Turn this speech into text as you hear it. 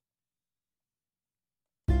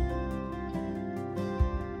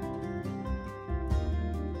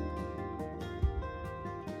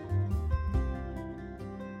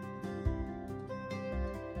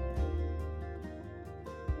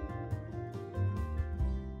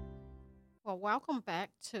Well, welcome back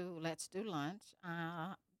to Let's Do Lunch.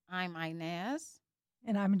 I'm Inez,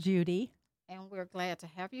 And I'm Judy. and we're glad to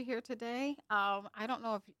have you here today. I don't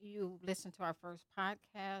know if you listened to our first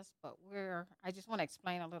podcast, but I just want to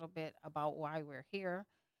explain a little bit about why we're here.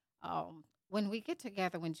 When we get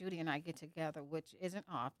together, when Judy and I get together, which isn't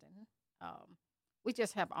often, um, we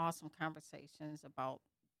just have awesome conversations about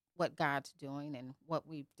what God's doing and what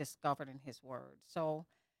we've discovered in His Word. So,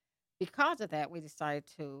 because of that, we decided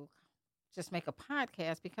to just make a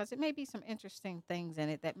podcast because it may be some interesting things in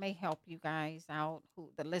it that may help you guys out, who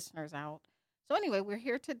the listeners out. So anyway, we're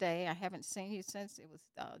here today. I haven't seen you since it was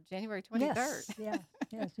January 23rd. Yes, yeah,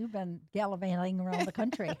 yes. You've been gallivanting around the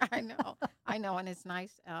country. I know, and it's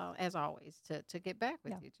nice as always to get back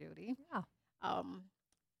with Yeah, you, Judy. yeah. Um,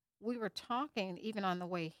 we were talking even on the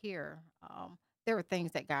way here. There were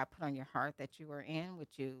things that God put on your heart that you were in. Would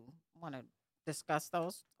you want to discuss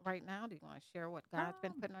those right now? Do you want to share what God's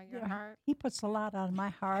been putting on your Yeah, heart? he puts a lot on my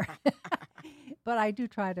heart, but I do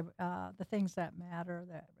try to the things that matter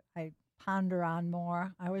that I ponder on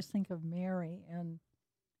more. I always think of Mary, and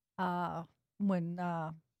uh, when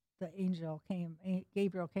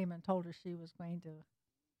Gabriel came and told her she was going to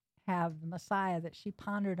have the Messiah, that she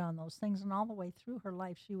pondered on those things, and all the way through her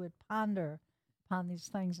life, she would ponder upon these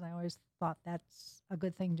things. And I always thought that's a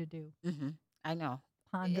good thing to do. hmm I know.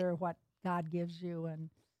 It, Ponder what God gives you and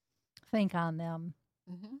think on them.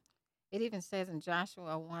 hmm it even says in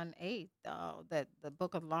Joshua 1:8 that the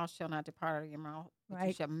book of the law shall not depart out of your mouth, but you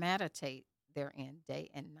Right, shall meditate therein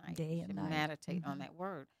day and night. You day and should night. meditate on Hmm. that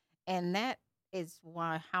word. And that is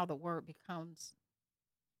why how the word becomes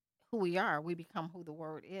who we are. We become who the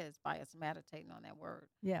word is by us meditating on that word.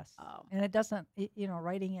 Yes, Um, and it doesn't.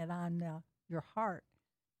 Writing it on your heart.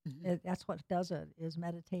 mhm. That's what does it. Is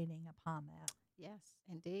meditating upon that. Yes,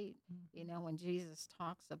 indeed. You Hmm. know, when Jesus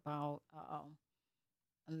talks about,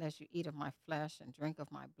 unless you eat of my flesh and drink of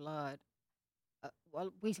my blood,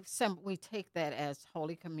 well, we take that as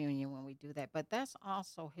Holy Communion when we do that, but that's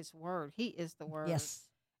also His Word. He is the Word, Yes.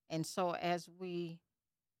 and so as we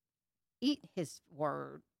eat His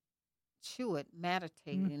Word, chew it,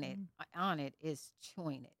 meditating it Hmm. on it is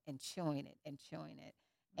chewing it and chewing it and chewing it.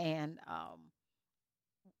 And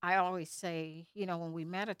I always say, you know, when we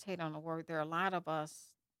meditate on the Word, there are a lot of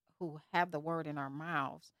us who have the Word in our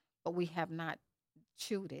mouths, but we have not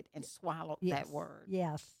chewed it and swallowed that Yes. Word.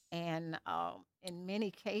 Yes. And in many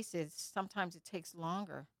cases, sometimes it takes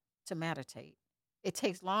longer to meditate. It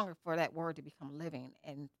takes longer for that word to become living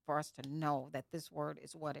and for us to know that this word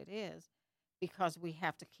is what it is because we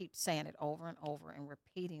have to keep saying it over and over and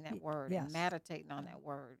repeating that word and Yes. meditating on Yeah. that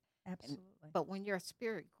word. And Absolutely. but when your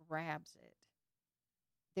spirit grabs it,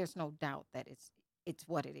 there's no doubt that it's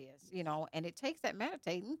what it is, you know, and it takes that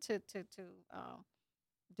meditating to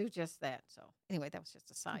do just that. So anyway, that was just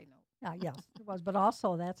a side Yeah, note. yes, it was. But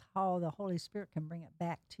also, that's how the Holy Spirit can bring it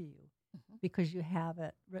back to you Mhm. because you have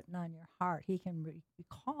it written on your heart. He can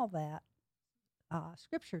recall that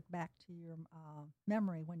scripture back to your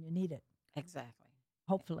memory when you need it, Exactly.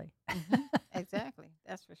 hopefully. Exactly.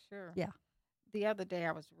 That's for sure. Yeah. The other day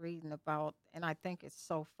I was reading about, and I think it's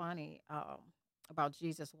so funny about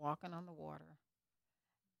Jesus walking on the water,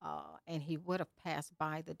 and he would have passed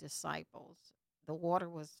by the disciples. The water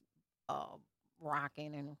was uh,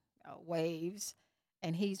 rocking and waves,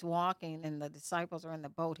 and he's walking, and the disciples are in the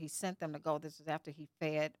boat. He sent them to go. This is after he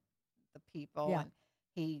fed the people, Yeah. and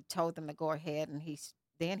he told them to go ahead, and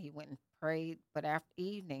then he went and prayed. But after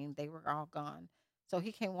evening, they were all gone. So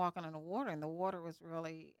he came walking on the water, and the water was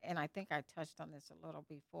really. And I think I touched on this a little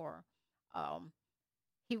before. Um,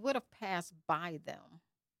 he would have passed by them,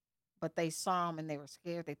 but they saw him and they were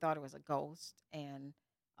scared. They thought it was a ghost. And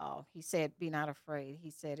he said, "Be not afraid." He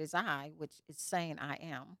said, "It's I," which is saying, "I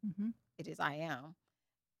am." Hmm. It is I am.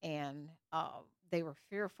 And they were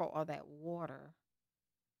fearful of that water.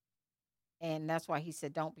 And that's why he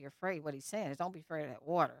said, "Don't be afraid." What he's saying is, "Don't be afraid of that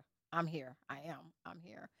water. I'm here. I am. I'm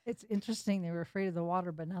here." It's interesting. They were afraid of the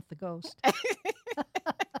water, but not the ghost.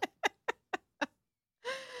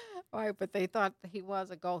 Right, but they thought that he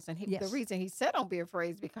was a ghost, and the Yes. reason he said don't be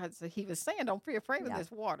afraid is because he was saying don't be afraid of Yeah. this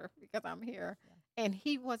water because I'm here, Yeah. and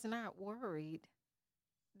he was not worried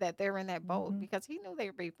that they're in that boat Hmm. because he knew they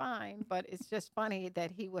would be fine. But it's just funny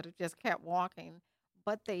that he would have just kept walking,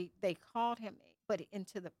 but they called him, but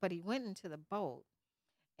he went into the boat,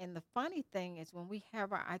 and the funny thing is when we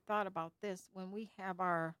have I thought about this when we have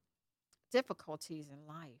our difficulties in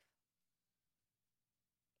life,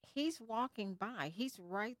 he's walking by. He's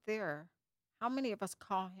right there. How many of us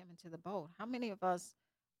call him into the boat? How many of us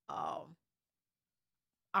um,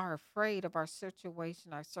 are afraid of our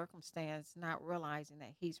situation, our circumstance, not realizing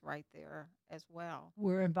that He's right there as well.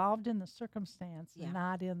 We're involved in the circumstance and Yeah,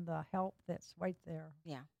 not in the help that's right there,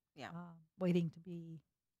 yeah, yeah. waiting to be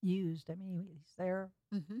used. I mean, he's there.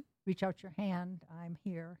 Mm-hmm. Reach out your hand. I'm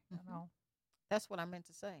here. You Mm-hmm. know. That's what I meant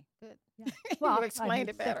to say. Good. Yeah. You Well, I explained meant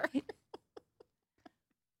it to say, better.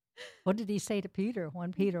 what did he say to Peter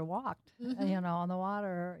when Peter walked? Mm-hmm. On the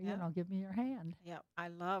water. Yeah, Give me your hand. yeah. I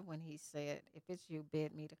love when He said, "If it's you,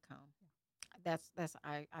 bid me to come." That's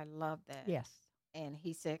I love that. Yes. And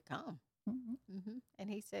He said, "Come." Hmm. And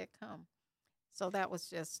He said, "Come." So that was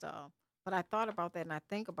just. But I thought about that, and I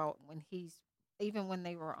think about when even when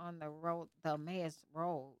they were on the road, the Emmaus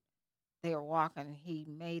road, they were walking, and He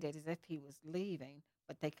made it as if He was leaving,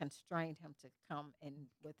 but they constrained Him to come in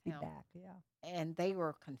with Be Him, back. Yeah. and they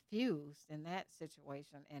were confused in that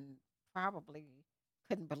situation, and probably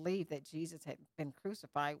couldn't believe that Jesus had been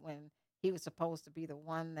crucified when He was supposed to be the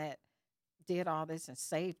one that did all this and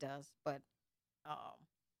saved us, but um,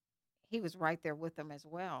 He was right there with them as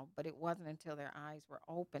well. But it wasn't until their eyes were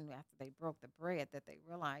open after they broke the bread that they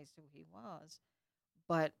realized who He was.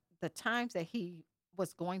 But the times that He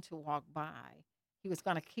was going to walk by, He was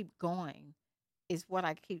going to keep going, is what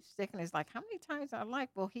I keep sticking. It's like, how many times I like,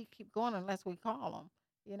 will He keep going unless we call Him,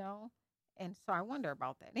 you know? And so I wonder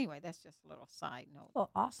about that. Anyway, that's just a little side note. Well,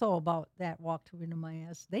 also about that walk to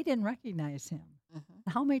Emmaus, they didn't recognize him. Mm-hmm,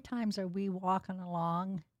 How many times are we walking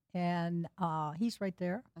along and he's right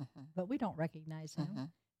there, mm-hmm, but we don't recognize him? mm-hmm,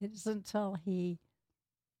 It isn't until he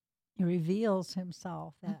reveals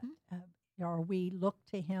himself that, mm-hmm, or we look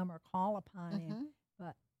to him or call upon him. mm-hmm.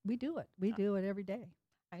 But we do it. We do it every day.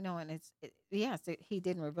 I know, and yes, He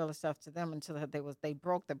didn't reveal Himself to them until they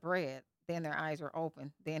broke the bread. Then their eyes were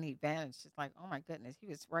open. Then He vanished. It's like, oh my goodness, He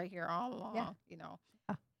was right here all Yeah. along.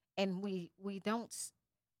 Uh, And we don't.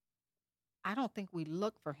 I don't think we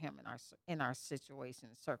look for Him in our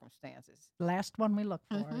situations, circumstances. The last one we look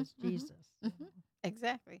for Hmm. is Hmm. Jesus. Hmm.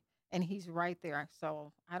 Exactly, and He's right there.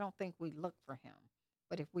 So I don't think we look for Him.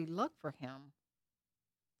 But if we look for Him,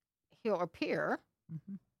 He'll appear,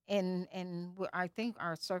 Mhm. and I think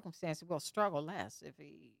our circumstances will struggle less if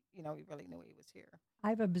we really knew He was here.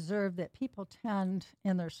 I've observed that people tend,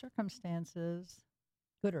 in their circumstances,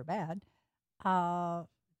 good or bad,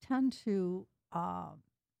 tend to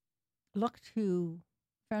look to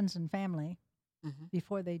friends and family Mm-hmm.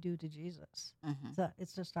 before they do to Jesus. Mm-hmm. So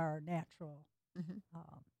it's just our natural, Mm-hmm.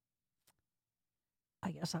 um,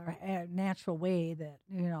 I guess, our natural way that,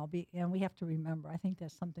 and we have to remember, I think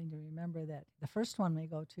that's something to remember, that the first one we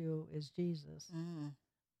go to is Jesus Mm.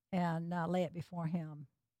 and lay it before him.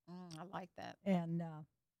 I like that. And,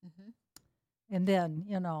 Mm-hmm. and then,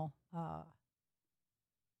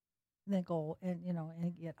 then go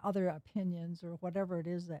and get other opinions or whatever it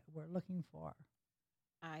is that we're looking for.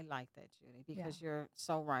 I like that, Judy, Yeah. because you're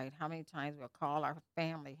so right. How many times we'll call our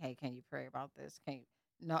family, "Hey, can you pray about this? Can you?"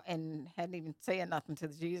 No, and hadn't even said nothing to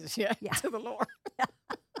Jesus yet, Yeah. to the Lord.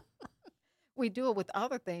 We do it with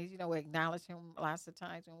other things. We acknowledge Him lots of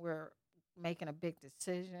times when we're making a big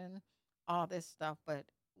decision, all this stuff. But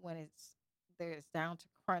when there's down to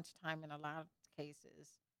crunch time in a lot of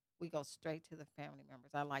cases, we go straight to the family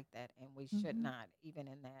members. I like that, and we should Mhm. not, even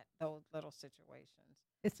in those little situations.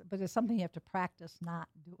 But it's something you have to practice not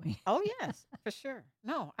doing. Oh yes, for sure.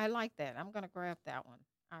 No, I like that. I'm gonna grab that one.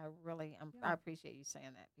 I really, I Yeah. appreciate you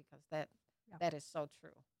saying that because that Yeah. that is so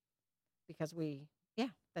true. Because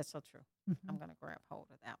that's so true. I'm Mhm. gonna grab hold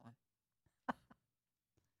of that one.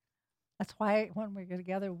 That's why when we get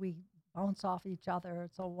together, we bounce off each other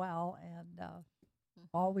so well, and Mhm.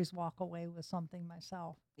 always walk away with something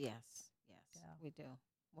myself. Yes, yes, Yeah. we do.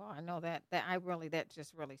 Well, I know that that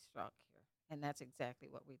just really struck here, and that's exactly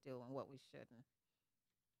what we do and what we shouldn't.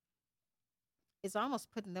 It's almost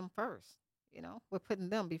putting them first. We're putting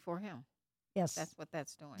them before Him. Yes. That's what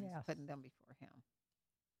that's doing. Is Yes. putting them before Him.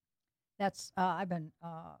 That's I've been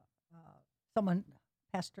someone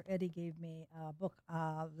Pastor Eddie gave me a book,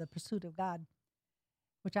 The Pursuit of God,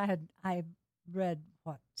 which I read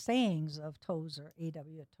sayings of Tozer,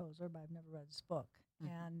 A.W. Tozer, but I've never read his book, Mhm.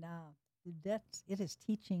 and it is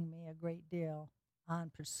teaching me a great deal on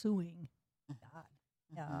pursuing God,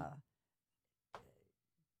 Mhm.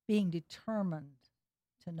 being determined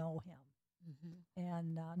to know Him Mhm.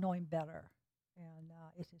 and know Him better, and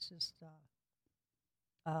it is just.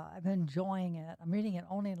 I'm enjoying it. I'm reading it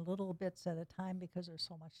only in little bits at a time because there's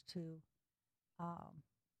so much to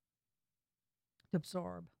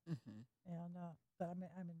absorb, Mhm. and but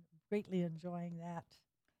I'm greatly enjoying that.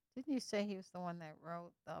 Didn't you say he was the one that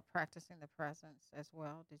wrote Practicing the Presence as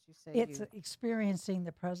well? Did you say It's you? experiencing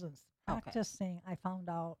the presence. Okay. Practicing, I found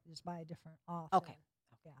out, is by a different author. Okay.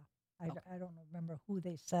 Yeah. I, Okay. I don't remember who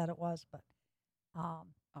they said it was, but um,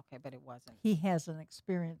 Okay, but it wasn't. he has an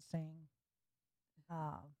experiencing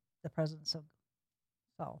uh, the presence of.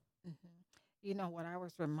 So, Hmm. You know what I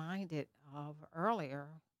was reminded of earlier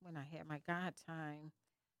when I had my God time.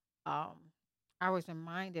 Um, I was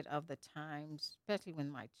reminded of the times, especially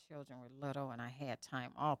when my children were little and I had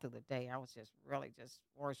time all through the day. I was just really just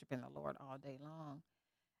worshiping the Lord all day long.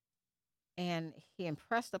 And He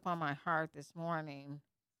impressed upon my heart this morning.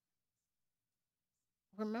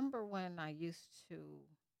 Remember when I used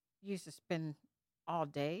to spend all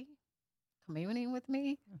day communing with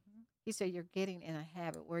me? mhm. He said, "You're getting in a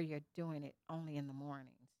habit where you're doing it only in the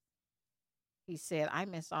mornings." He said, "I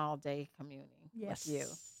miss all day communing with you."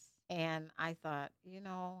 Yes. And I thought,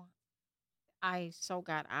 I so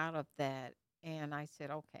got out of that. And I said,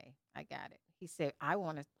 "Okay, I got it." He said, "I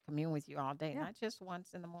want to commune with you all day, Yeah. not just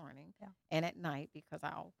once in the morning Yeah. and at night, because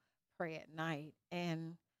I'll pray at night."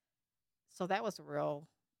 And so that was a real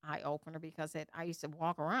eye opener, because I used to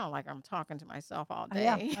walk around like I'm talking to myself all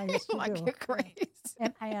Yeah, day, I used to like do. you're Yeah. crazy.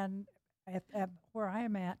 And at where I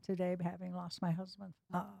am at today, having lost my husband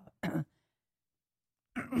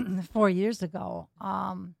 4 years ago,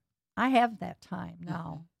 I have that time Hmm.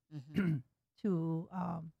 now Hmm. to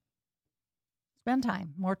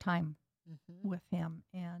spend more time Hmm. with him.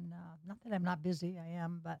 And not that I'm not busy, I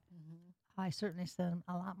am, but Hmm. I certainly spend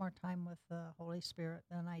a lot more time with the Holy Spirit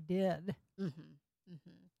than I did. Hmm.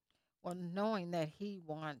 Hmm. Well, knowing that he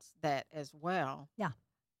wants that as well, Yeah,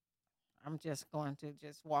 I'm just going to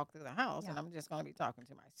just walk through the house yeah, and I'm just going to be talking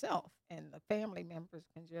to myself, and the family members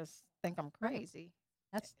can just think I'm right. crazy.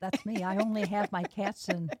 That's me. I only have my cats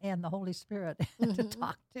and the Holy Spirit to Hmm.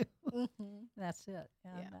 talk to. Hmm. That's it.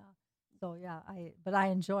 Yeah. And so yeah, but I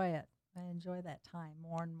enjoy it. I enjoy that time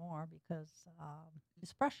more and more because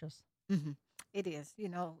it's precious. Hmm. It is.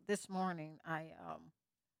 This morning I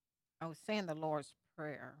was saying the Lord's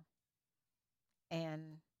Prayer,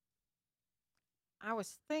 and I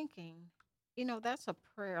was thinking, that's a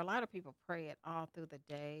prayer. A lot of people pray it all through the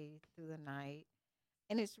day, through the night,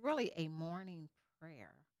 and it's really a morning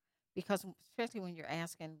prayer, because especially when you're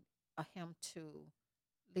asking Him to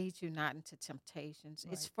lead you not into temptations,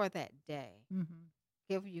 it's Right. for that day. Mm-hmm.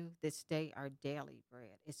 Give you this day our daily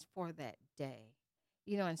bread. It's for that day.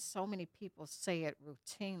 And so many people say it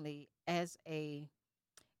routinely as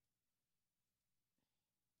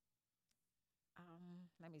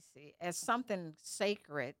let me see, as something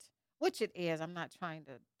sacred, which it is. I'm not trying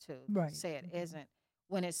to Right. say it Mm-hmm. isn't.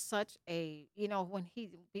 When it's such a,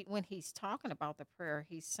 when he's talking about the prayer,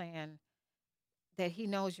 he's saying that he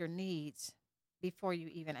knows your needs before you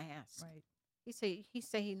even ask. Right. He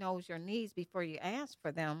say he knows your needs before you ask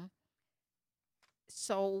for them.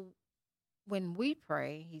 So when we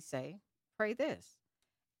pray, he say, pray this.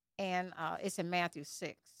 And it's in Matthew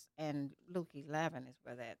 6 and Luke 11 is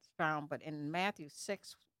where that's found. But in Matthew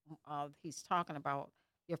 6, he's talking about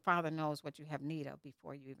your Father knows what you have need of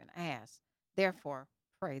before you even ask. Therefore,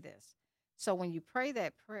 pray this. So when you pray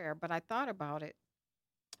that prayer, but I thought about it,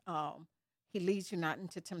 um, he leads you not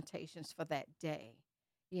into temptations for that day,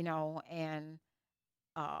 and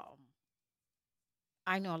um,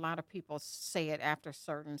 I know a lot of people say it after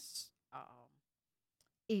certain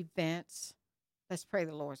events. Let's pray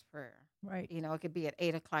the Lord's Prayer. Right. It could be at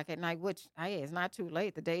 8 o'clock at night, which, hey, it's not too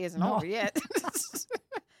late. The day isn't No. over yet.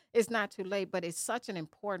 It's not too late, but it's such an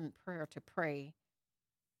important prayer to pray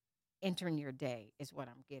entering your day, is what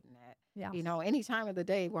I'm getting at. Yes. Any time of the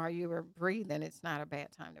day while you are breathing, it's not a bad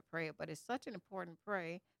time to pray it, but it's such an important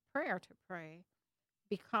prayer to pray,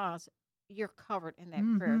 because you're covered in that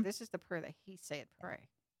prayer. Mm-hmm. This is the prayer that he said pray,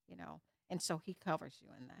 you know, and so he covers you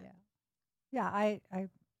in that. Yeah. Yeah.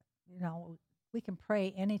 You know, we can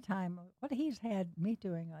pray anytime. What he's had me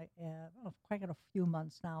doing, quite a few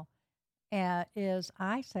months now, is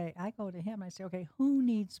I go to him. I say, okay, who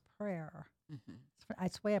needs prayer? Mm-hmm.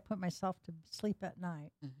 That's the way I put myself to sleep at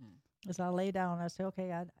night. Mm-hmm. As I lay down, I say,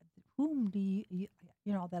 okay, whom do you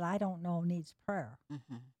know that I don't know needs prayer?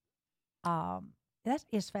 Mm-hmm. Um, that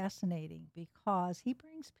is fascinating because he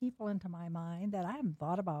brings people into my mind that I haven't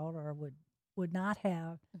thought about or would not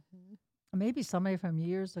have. Mm-hmm. Maybe somebody from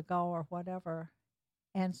years ago or whatever.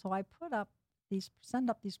 And so I send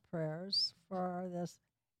up these prayers for this.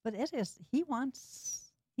 But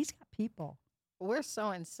he's got people. We're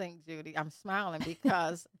so in sync, Judy. I'm smiling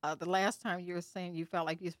because the last time you were saying you felt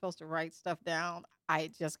like you're supposed to write stuff down, I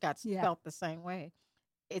just Yeah. felt the same way.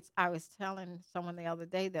 I was telling someone the other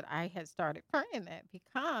day that I had started praying that,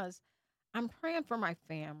 because I'm praying for my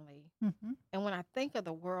family. Hmm. And when I think of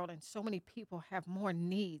the world and so many people have more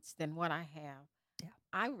needs than what I have, Yeah.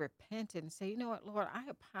 I repented and say, you know what, Lord, I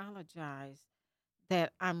apologize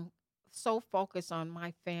that I'm so focused on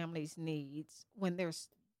my family's needs when there's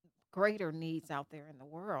greater needs out there in the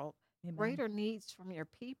world, Amen. greater needs from your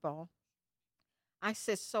people. I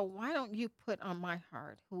said, so why don't you put on my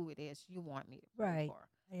heart who it is you want me to pray Right. for?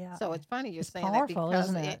 Yeah. So it's funny you're It's saying that powerful, because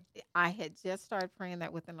isn't it? I had just started praying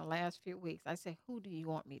that within the last few weeks. I said, who do you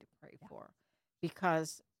want me to pray Yeah. for?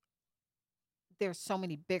 Because there's so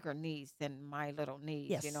many bigger needs than my little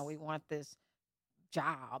needs. You know, Yes. we want this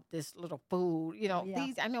job, this little food. Oh, yeah.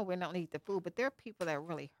 These I know we don't need the food, but there are people that are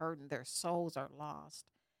really hurting. Their souls are lost.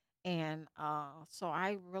 And so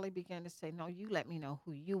I really began to say, no, you let me know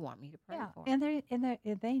who you want me to pray Yeah. for. And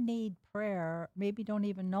they need prayer. Maybe don't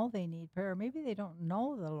even know they need prayer. Maybe they don't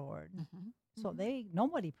know the Lord. Mm-hmm. So Mm-hmm.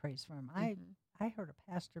 nobody prays for them. Mm-hmm. I heard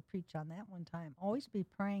a pastor preach on that one time. Always be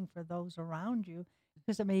praying for those around you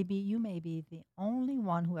because you may be the only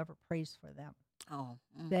one who ever prays for them. Oh.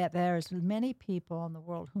 Mm-hmm. That there's many people in the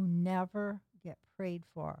world who never get prayed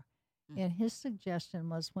for. And his suggestion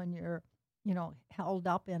was when you're, held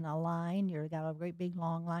up in a line, you've got a great big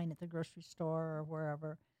long line at the grocery store or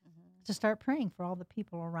wherever, Mm-hmm. to start praying for all the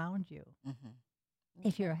people around you. Mm-hmm.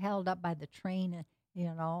 If Okay. you're held up by the train,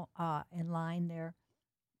 in line there,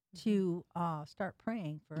 Mm-hmm. to start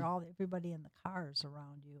praying for everybody in the cars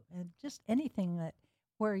around you, and just anything that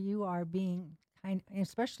where you are being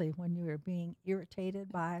especially when you are being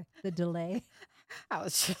irritated by the delay. I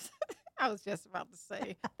was just I was just about to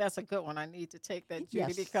say that's a good one. I need to take that, Judy,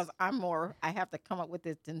 Yes, because I have to come up with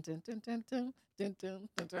this dun dun dun dun dun dun dun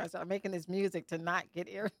dun. Dun. So I'm making this music to not get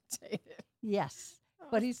irritated. yes. Oh,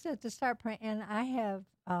 But he said to start praying, and I have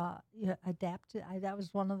adapted. That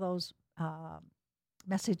was one of those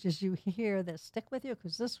messages you hear that stick with you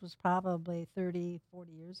because this was probably 30,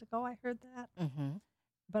 40 years ago. I heard that, mm-hmm.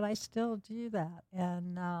 but I still do that.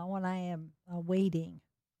 And when I am waiting,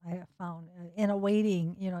 I have found in a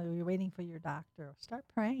waiting, you're waiting for your doctor. Start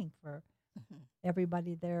praying for Mm-hmm.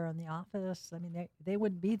 everybody there in the office. I mean, they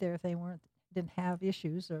wouldn't be there if they didn't have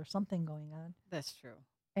issues or something going on. That's true.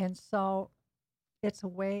 And so it's a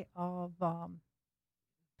way of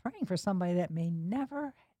praying for somebody that may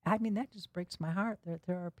never. I mean, that just breaks my heart that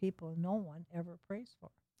there are people no one ever prays for.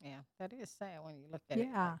 Yeah, that is sad when you look at it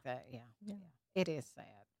Yeah, like that. Yeah, yeah, yeah, it is sad.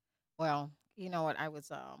 Well, you know what?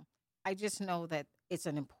 I just know that it's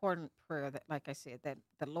an important prayer that, like I said, that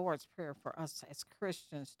the Lord's prayer for us as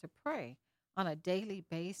Christians to pray on a daily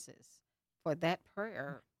basis for that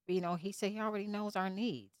prayer. He said He already knows our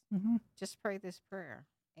needs. hmm Just pray this prayer,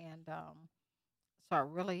 and so I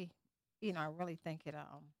really think it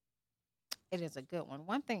is a good one.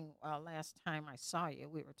 One thing, last time I saw you,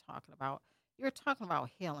 you were talking about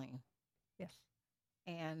healing, yes,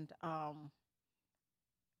 and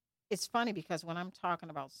it's funny because when I'm talking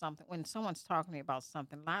about something, when someone's talking to me about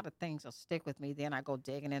something, a lot of things will stick with me. Then I go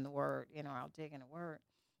digging in the word, I'll dig in the word.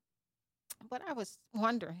 But I was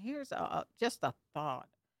wondering, here's just a thought.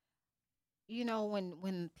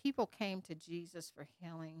 When people came to Jesus for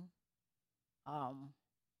healing, um,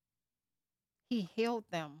 He healed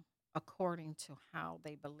them according to how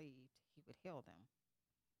they believed He would heal them.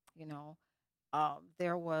 You know,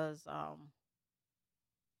 there was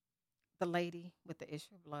the lady with the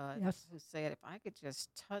issue of blood yes. who said, "If I could just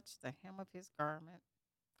touch the hem of His garment,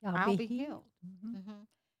 I'll I'll be be healed. healed."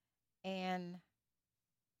 And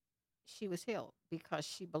she was healed because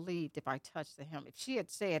she believed if I touched the hem. If she had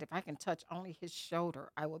said, if I can touch only his shoulder,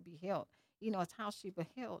 I will be healed. It's how she was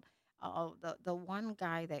healed. The one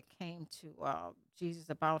guy that came to Jesus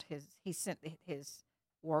about he sent his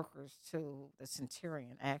workers to the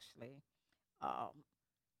centurion, actually. Um,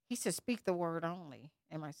 he said, speak the word only,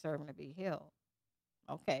 and my servant to be healed.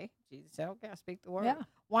 Okay. Jesus said, okay, I'll speak the word. Yeah.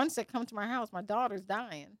 One said, come to my house. My daughter's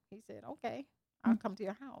dying. He said, okay, I'll Mm. come to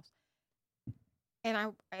your house.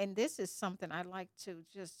 And this is something I like to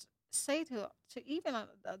just say to even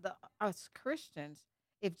the us Christians,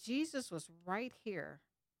 if Jesus was right here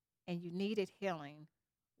and you needed healing,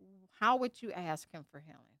 how would you ask him for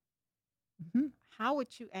healing? hmm How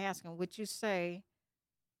would you ask him? Would you say,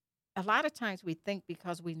 a lot of times we think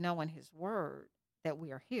because we know in his word that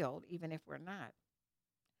we are healed, even if we're not.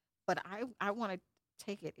 But I want to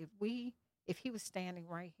take it, if he was standing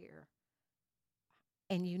right here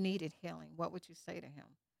and you needed healing, what would you say to him?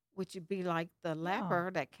 Would you be like the Yeah.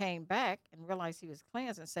 leper that came back and realized he was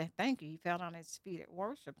cleansed and said, thank you? He fell on his feet and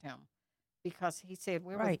worshiped him because he said,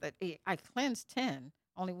 where was Right. I cleansed 10,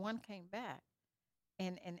 only one came back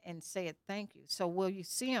and said, thank you. So will you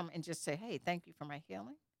see him and just say, hey, thank you for my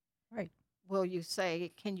healing? Right. Will you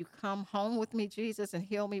say, can you come home with me, Jesus, and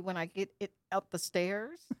heal me when I get it up the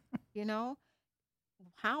stairs? You know,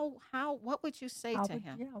 what would you say How to would,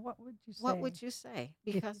 him? yeah, what would you What say would you say?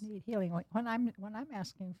 if you Because need healing? When I'm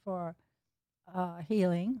asking for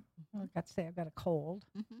healing, mhm, let's say I've got a cold,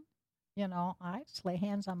 mhm, I just lay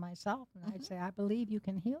hands on myself and I'd mhm, say, I believe you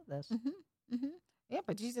can heal this. mhm, mhm. Yeah,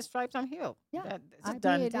 but Jesus stripes, I'm healed. Yeah, It's a I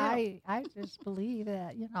done mean, deal. I just believe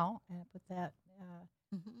that, with that,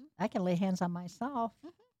 Mhm, I can lay hands on myself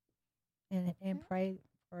mhm, and yeah, pray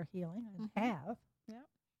for healing and mhm, have, yeah,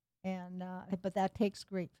 and but that takes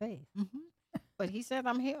great faith. mhm. But he said,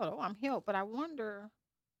 I'm healed. Oh, I'm healed. But I wonder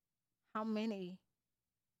how many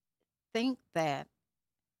think that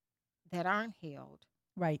aren't healed.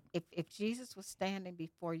 Right. If Jesus was standing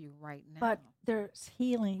before you right now. But there's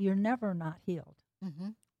healing. You're never not healed.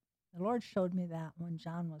 Mhm, The Lord showed me that when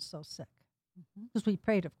John was so sick. mhm, Because we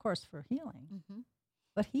prayed, of course, for healing, mhm,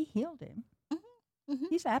 but He healed him. mhm, mhm.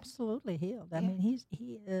 He's absolutely healed. I Yeah. mean,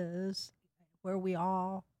 he is where we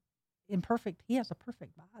all imperfect. He has a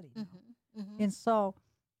perfect body now, Mhm, mhm, and so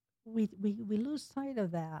we lose sight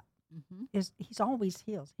of that. mhm, Is He's always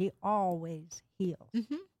heals. He always heals,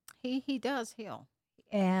 mhm. He does heal,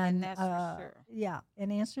 and and that's for sure. yeah,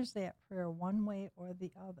 and answers that prayer one way or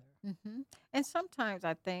the other. Mhm. And sometimes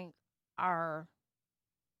I think our,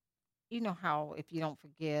 you know how if you don't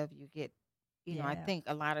forgive, you get, I Yeah. think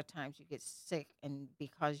a lot of times you get sick, and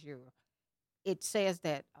because it says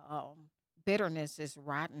that bitterness is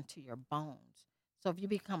rotten to your bones. So if you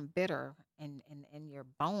become bitter and your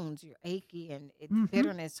bones, you're achy, and Mm-hmm.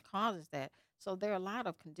 bitterness causes that. So there are a lot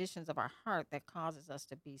of conditions of our heart that causes us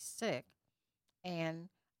to be sick. And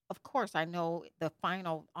of course, I know the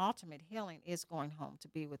final ultimate healing is going home to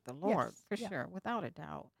be with the Lord, Yes. for Yeah. sure, without a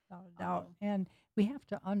doubt. Without a doubt. Um, And we have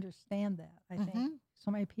to understand that. I think mhm,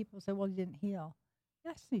 so many people say, "Well, he didn't heal."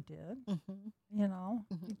 Yes, he did. mhm, He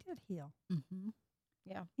mhm, did heal. mhm.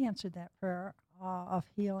 Yeah. He answered that prayer of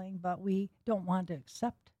healing, but we don't want to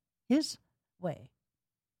accept his way.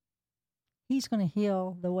 He's going to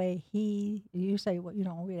heal the way you say, well,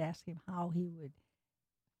 we'd ask him how he would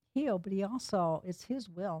heal, but he also, it's his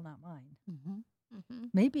will, not mine. Mhm, mhm,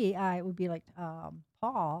 Maybe I would be like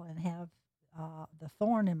Paul and have the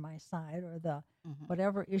thorn in my side or the mhm,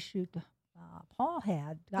 whatever issue Paul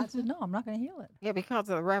had. God said, mhm. no, I'm not going to heal it. Yeah, because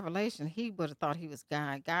of the revelation, he would have thought he was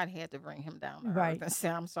God. God had to bring him down to earth Right. and say,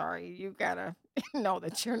 "I'm sorry, you gotta know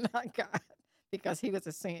that you're not God," because he was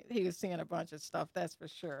seeing a bunch of stuff. That's for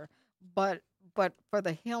sure. But for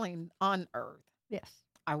the healing on earth, Yes.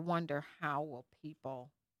 I wonder how will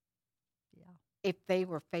people, Yeah. if they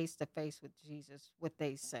were face to face with Jesus, would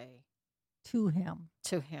they say To him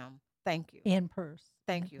to him, "Thank you, in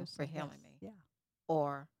thank you for person. Yes. healing me," Yeah.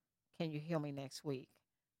 or "Can you heal me next week?"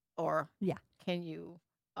 or Yeah. "Can you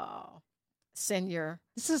uh, send your..."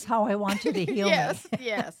 This is how I want you to heal me. Yes,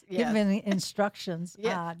 yes, Give yes, me instructions.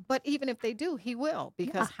 yeah. But even if they do, he will, Yeah.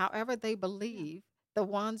 because however they Yeah. believe, the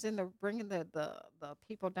ones in the bringing the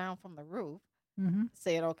people down from the roof Mm-hmm.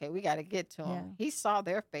 said, "Okay, we got to get to Yeah. him." He saw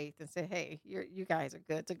their faith and said, "Hey, you guys are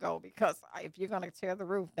good to go, because if you're going to tear the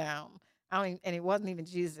roof down, I don't even," and it wasn't even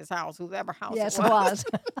Jesus' house, whoever house it Yes, it was, was.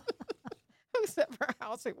 whoever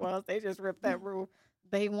house it was, they just ripped that roof.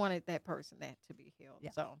 They wanted that person that to be healed.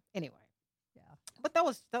 Yeah. So anyway. Yeah. But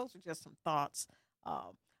those are just some thoughts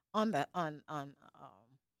um, on the on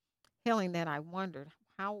healing, that I wondered,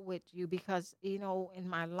 how would you, because in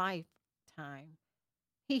my lifetime,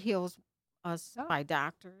 he heals us Oh, by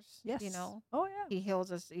doctors. yes. Oh, yeah. He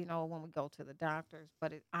heals us, when we go to the doctors.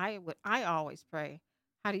 But I always pray,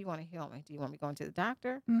 how do you want to heal me? Do you want me going to the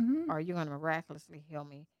doctor, Mm-hmm. or are you going to miraculously heal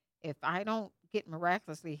me? If I don't get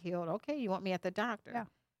miraculously healed, okay, you want me at the doctor.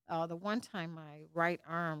 Yeah. The one time my right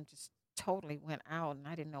arm just totally went out, and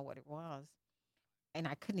I didn't know what it was, and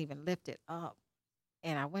I couldn't even lift it up.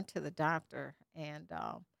 And I went to the doctor, and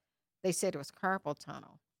they said it was carpal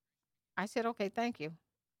tunnel. I said, okay, thank you.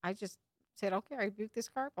 I just said, okay, I rebuke this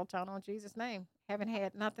carpal tunnel in Jesus' name. Haven't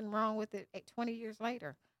had nothing wrong with it 20 years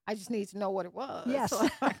later. I just need to know what it was so Yes.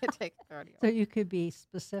 I could take the cardio. So you could be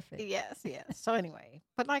specific. Yes, yes. So anyway,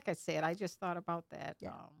 but like I said, I just thought about that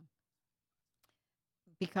Yeah.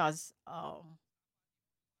 because, I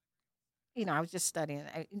was just studying,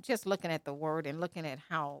 just looking at the word and looking at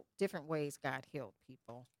how different ways God healed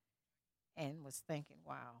people, and was thinking,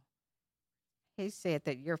 wow. He said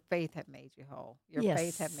that your faith had made you whole. Your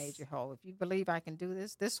faith had made Yes. you whole. If you believe I can do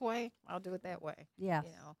this way, I'll do it that way. Yes.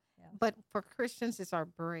 You know. Yes. But for Christians, it's our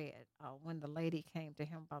bread. When the lady came to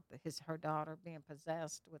him about her daughter being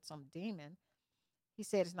possessed with some demon, he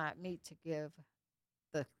said it's not meat to give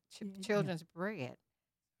the Yeah. children's bread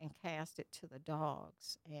and cast it to the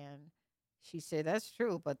dogs. And She said, "That's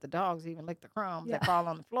true, but the dogs even lick the crumbs that Yeah. fall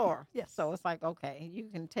on the floor." Yes. So it's like, okay, you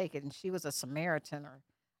can take it. And she was a Samaritan, or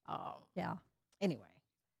Yeah. anyway,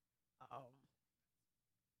 um,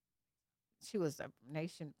 she was a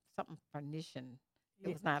nation something Phoenician. It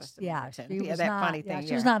was not a Yeah. Samaritan. She Yeah, was that not. funny Yeah. thing.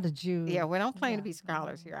 She was Yeah, not a Jew. yeah. We don't claim to Yeah. be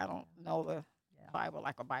scholars here. I don't know the Yeah. Bible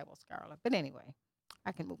like a Bible scholar, but anyway,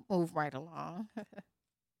 I can move right along.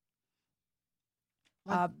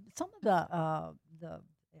 When, Some of the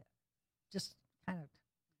just kind of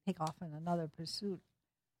take off in another pursuit.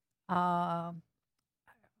 Um,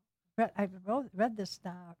 I read this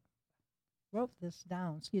down, wrote this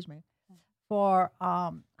down. Excuse me, for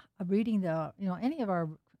reading any of our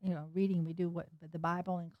reading we do what the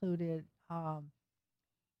Bible included.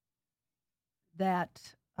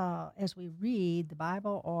 That as we read the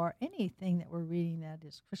Bible or anything that we're reading that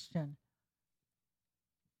is Christian,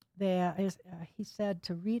 there is he said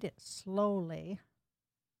to read it slowly,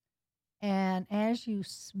 and as you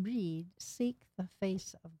read, seek the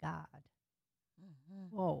face of God. mhm,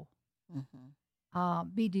 Whoa.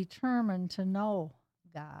 mhm, Be determined to know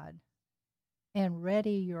God and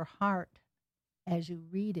ready your heart as you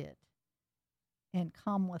read it, and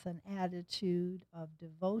come with an attitude of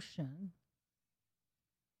devotion,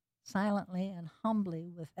 silently and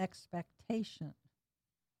humbly with expectation.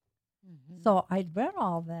 mhm, So I read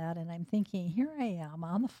all that, and I'm thinking, here I am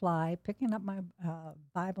on the fly, picking up my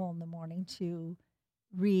Bible in the morning to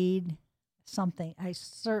read something. I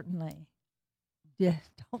certainly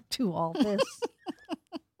don't do all this.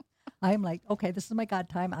 I'm like, okay, this is my God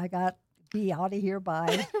time. I got to be out of here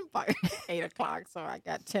by. By 8 o'clock, so I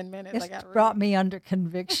got 10 minutes. I It's got brought me under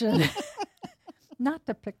conviction not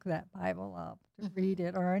to pick that Bible up, to Mhm. read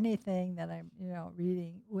it or anything that I'm,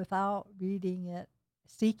 reading without reading it,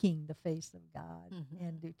 seeking the face of God Mhm.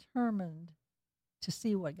 and determined to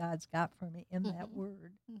see what God's got for me in that Mhm.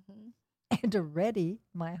 word Mhm. and to ready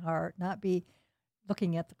my heart, not be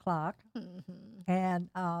looking at the clock, Mhm.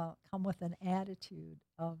 and come with an attitude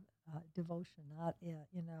of devotion, not,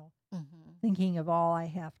 Mhm. thinking of all I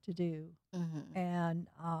have to do, Mhm. and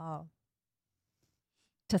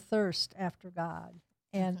to thirst after God.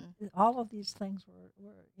 And Mhm. all of these things were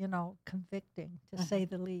convicting, to say Mhm.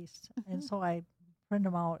 the least. And Mhm. so I print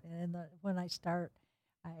them out, and when I start,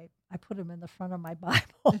 I put them in the front of my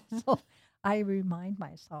Bible. Mhm. So I remind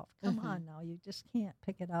myself, come Mhm. on now, you just can't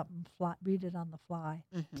pick it up and read it on the fly.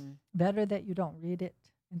 Mhm. Better that you don't read it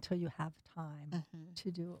until you have time Mhm.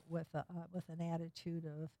 to do it with an attitude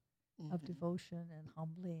of Mhm. devotion and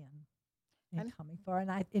humbly and And coming for it.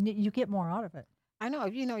 And you get more out of it. I know,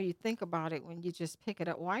 you think about it when you just pick it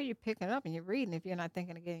up. Why are you picking it up and you're reading if you're not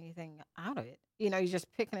thinking of getting anything out of it? You're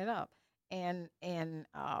just picking it up. And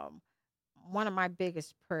one of my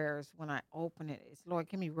biggest prayers when I open it is, Lord,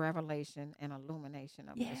 give me revelation and illumination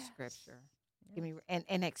of your Yes. scripture. Give Yes. me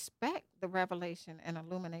and expect the revelation and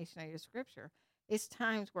illumination of your scripture. It's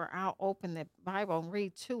times where I'll open the Bible and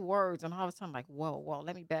read 2 words, and all of a sudden, like, whoa,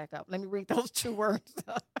 let me back up. Let me read those 2 words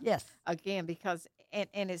Yes. again, because and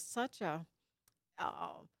it's such a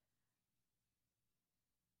uh,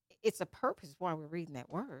 it's a purpose why we're reading that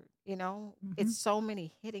word. Hmm. It's so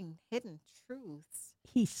many hidden truths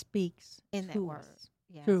He speaks in that to word. us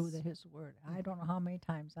through Yes. his word. I don't know Mhm. how many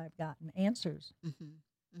times I've gotten answers Mhm.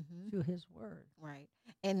 Mhm. through his word. Right.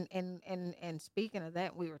 And speaking of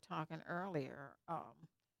that, we were talking earlier.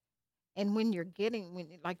 And when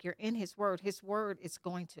like you're in his word is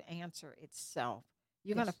going to answer itself.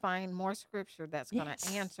 You're going to Yes. find more scripture that's going to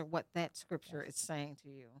Yes. answer what that scripture is Yes. saying to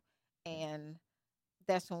you. Yes. And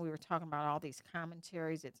that's when we were talking about all these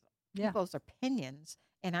commentaries. It's Yeah. people's opinions,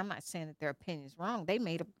 and I'm not saying that their opinion's wrong. They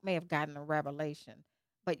may have gotten a revelation,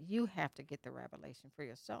 but you have to get the revelation for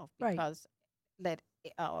yourself, Right. because that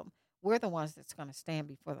we're the ones that's going to stand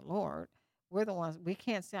before the Lord. We're the ones. We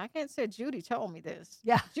can't say, I can't say Judy told me this.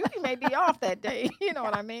 Yeah. Judy may be off that day. You know Yeah.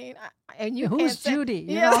 what I mean? And you Who's can't say, Judy?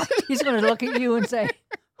 yes. He's going to look at you and say,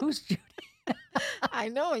 "Who's Judy?" I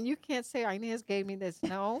know, and you can't say Inez gave me this.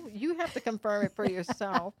 No, you have to confirm it for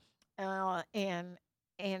yourself. And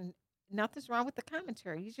nothing's wrong with the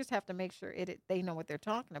commentary. You just have to make sure they know what they're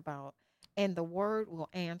talking about, and the word will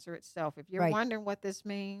answer itself. If you're Right. wondering what this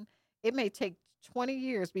means, it may take 20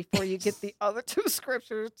 years before you get the other two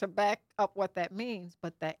scriptures to back up what that means,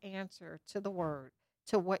 but the answer to the word,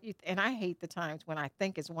 to what and I hate the times when I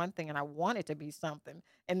think it's one thing and I want it to be something,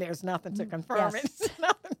 and there's nothing to confirm it, Yes.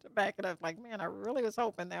 nothing to back it up. Like, man, I really was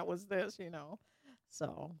hoping that was this.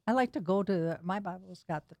 So, I like to go to my Bible's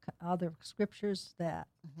got the other scriptures that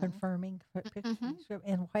mhm, confirming mhm,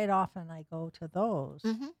 and quite often I go to those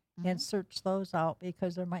mhm, and mhm, search those out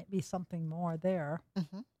because there might be something more there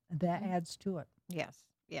mhm, that mhm. adds to it. Yes,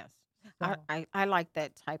 yes. So I like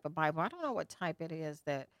that type of Bible. I don't know what type it is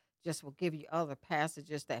that just will give you other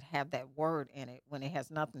passages that have that word in it when it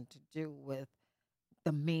has nothing to do with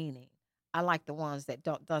the meaning. I like the ones that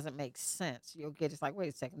doesn't make sense. You'll get it's like,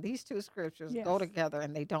 wait a second, these two scriptures go yes, together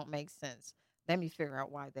and they don't make sense. Let me figure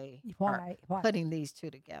out why they are why? putting these two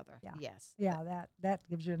together. Yeah, Yes. yeah. That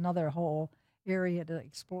gives you another whole area to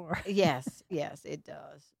explore. Yes, yes, it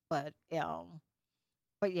does.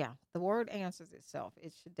 But yeah, the word answers itself.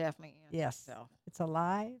 It should definitely answer Yes, itself. it's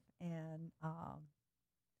alive, and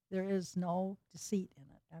there is no deceit in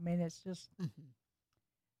it. I mean, it's just Mhm.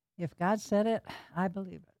 if God said it, I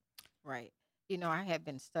believe it. Right. I have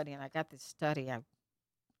been studying. I got this study I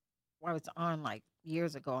was on like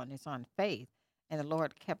years ago, and it's on faith. And the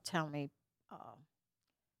Lord kept telling me, uh,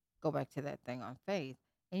 go back to that thing on faith.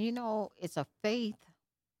 And it's a faith.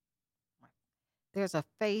 There's a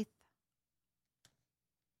faith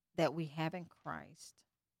that we have in Christ.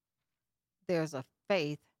 There's a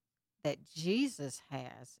faith that Jesus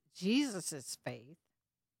has. Jesus's faith,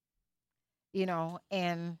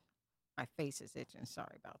 and my face is itching.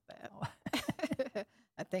 Sorry about Oh, that.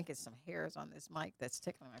 I think it's some hairs on this mic that's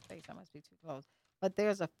tickling my face. I must be too close. But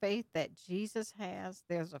there's a faith that Jesus has.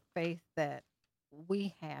 There's a faith that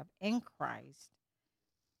we have in Christ.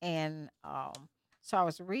 And so I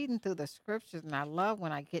was reading through the scriptures, and I love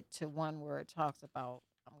when I get to one where it talks about,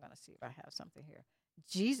 I'm going to see if I have something here,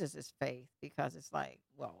 Jesus' faith, because it's like,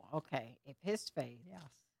 well, okay, if his faith, yes,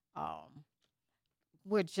 um,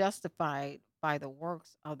 we're justified by the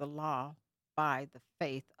works of the law by the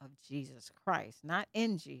faith of Jesus Christ, not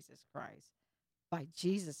in Jesus Christ, by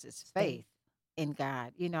Jesus's it's faith. faith in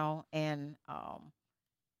God, and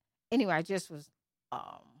anyway, I just was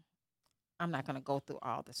um I'm not going to go through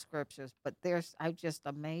all the scriptures, but I'm just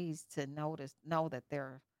amazed to know that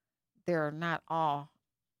they're not all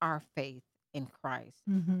our faith in Christ.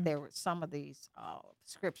 Mm-hmm. There were some of these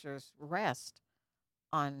scriptures rest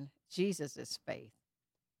on Jesus's faith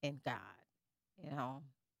in God. You know,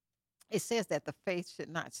 it says that the faith should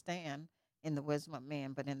not stand in the wisdom of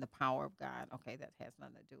man, but in the power of God. Okay, that has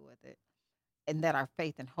nothing to do with it. And that our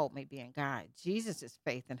faith and hope may be in God. Jesus'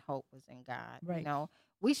 faith and hope was in God. Right.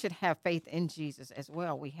 We should have faith in Jesus as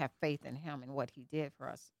well. We have faith in him and what he did for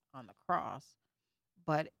us on the cross.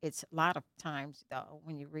 But it's a lot of times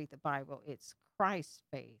when you read the Bible, it's Christ's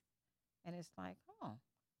faith. And it's like, oh,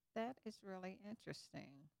 that is really interesting.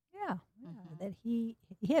 Yeah, yeah. Mm-hmm. That he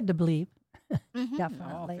had to believe. Mm-hmm. Oh,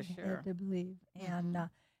 Definitely, for he had sure. to believe. And Mm-hmm.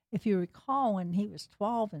 if you recall, when he was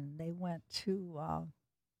 12 and they went to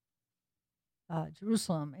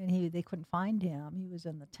Jerusalem, and they couldn't find him. He was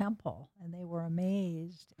in the temple, and they were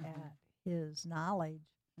amazed Mm-hmm. at his knowledge.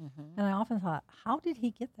 Mm-hmm. And I often thought, how did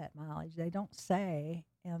he get that knowledge? They don't say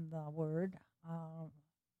in the word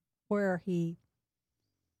where he,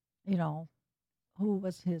 you know, who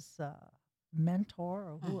was his mentor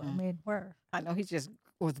or who. I Mm-hmm. mean, where? I know he just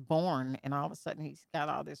was born and all of a sudden he's got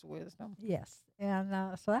all this wisdom. Yes, and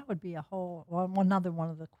so that would be a whole another one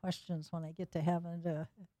of the questions when I get to heaven to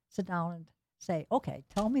sit down and say, okay,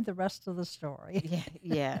 tell me the rest of the story. Yeah,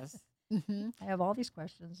 yes. Mm-hmm. I have all these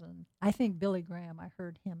questions, and I think Billy Graham, I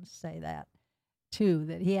heard him say that too,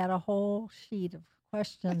 that he had a whole sheet of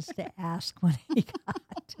questions to ask when he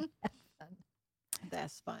got to heaven.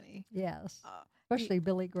 That's funny. Yes, You, especially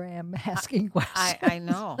Billy Graham asking I questions.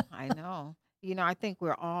 know, I know. I think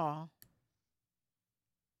we're all,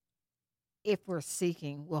 if we're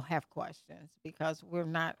seeking, we'll have questions because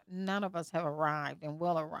none of us have arrived and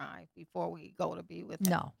will arrive before we go to be with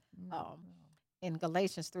him. No, no, Um, in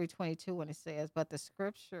Galatians 3:22, when it says, "But the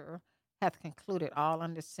Scripture hath concluded all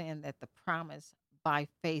under sin, that the promise by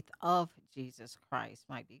faith of Jesus Christ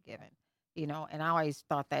might be given." And I always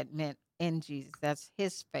thought that meant in Jesus. That's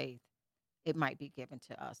His faith. It might be given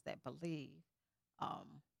to us that believe.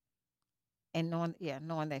 Um, and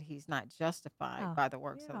knowing that he's not justified no. by the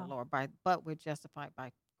works of the Yeah, Lord, but we're justified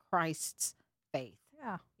by Christ's faith.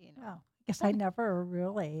 yeah, You yeah. know, I guess I so never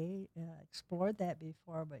really explored that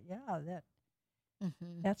before, but yeah,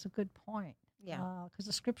 hmm that's a good point. yeah, Because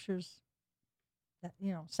the scriptures that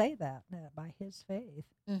say that by his faith,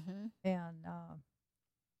 hmm and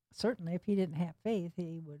certainly if he didn't have faith,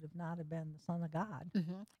 he would have not have been the son of God.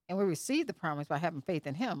 and we receive the promise by having faith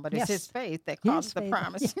in Him, but it's His Yes, faith that his causes the faith.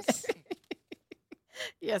 promise. Yes,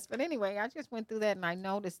 Yes, but anyway, I just went through that and I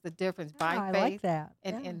noticed the difference yeah, by I like faith that.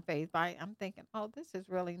 and Yeah, in faith. I'm thinking, oh, this is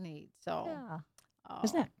really neat. So, yeah.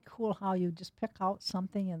 Isn't um, that cool how you just pick out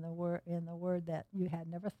something in the word that you had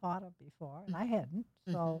never thought of before, and I hadn't.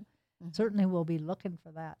 hmm So hmm certainly we'll be looking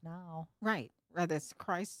for that now. right, whether it's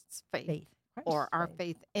Christ's faith Faith, or Christ's our faith.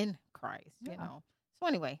 faith in Christ. Yeah. So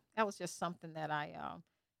anyway, that was just something that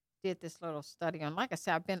did this little study on. Like I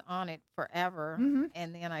said, I've been on it forever, Mm-hmm.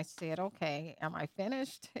 and then I said, okay, am I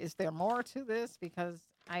finished? Is there more to this? Because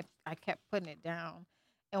I kept putting it down,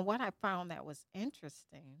 and what I found that was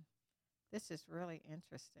interesting. This is really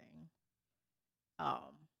interesting.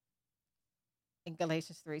 Um, in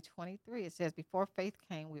Galatians 3:23, it says, "Before faith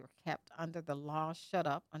came, we were kept under the law, shut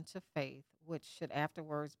up unto faith, which should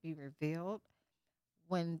afterwards be revealed."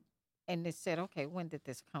 When and it said, okay, when did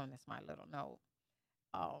this come? That's my little note.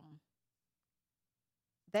 Um,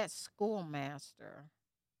 that schoolmaster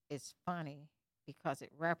is funny because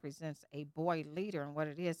it represents a boy leader, and what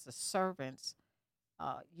it is, the servants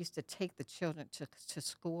used to take the children to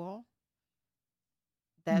school.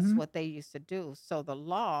 That's Mm-hmm. what they used to do. So the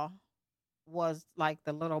law was like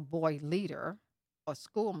the little boy leader or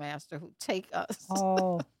schoolmaster who take us,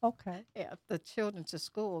 Oh, okay. yeah, the children to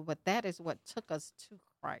school. But that is what took us to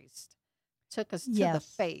Christ, took us to the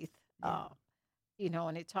Yes. faith. Yeah.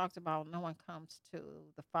 And it talks about no one comes to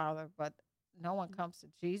the Father, but no one comes to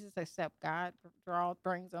Jesus except God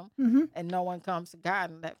brings them, Mm-hmm. and no one comes to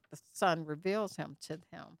God unless the Son reveals him to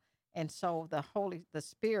them. And so the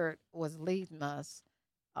Spirit was leading us,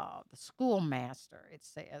 the schoolmaster, it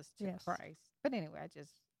says, to Yes. Christ. But anyway, I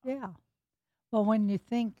just, Yeah. Well, when you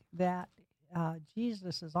think that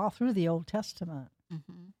Jesus is all through the Old Testament,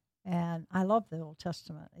 hmm and I love the Old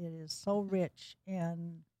Testament, it is so hmm rich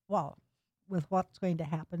in, well, with what's going to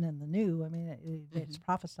happen in the New. I mean, it's hmm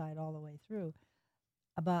prophesied all the way through.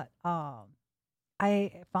 But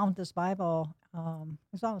I found this Bible, it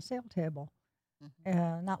was on a sale table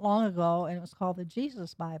hmm not long ago, and it was called the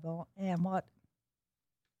Jesus Bible. And what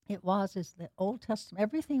it was is the Old Testament,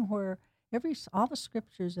 everything where all the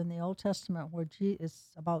scriptures in the Old Testament where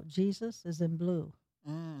is about Jesus is in blue,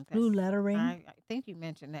 that's, blue lettering. I think you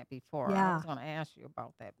mentioned that before. I was Yeah. going to ask you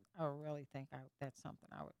about that. I really think that's something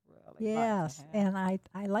I would really like to Yes, have. and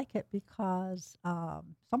I like it because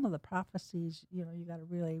some of the prophecies, you got to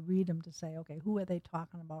really read them to say, okay, who are they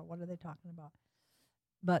talking about? What are they talking about?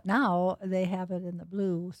 But now they have it in the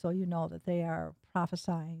blue, so you know that they are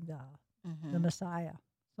prophesying the hmm Messiah.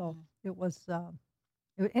 So it was,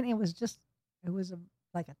 and it was just, it was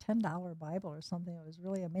like a $10 Bible or something. I was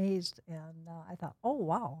really amazed, and I thought, oh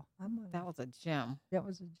wow, I'm That gonna. was a gem. That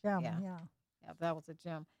was a gem, Yeah. yeah. Yeah, that was a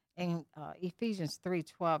gem. In Ephesians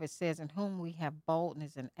 3:12, it says, "In whom we have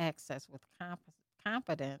boldness and access with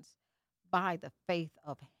confidence by the faith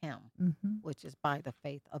of Him, Hmm. which is by the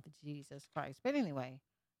faith of Jesus Christ." But anyway,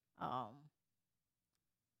 um,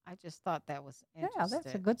 I just thought that was Yeah, that's a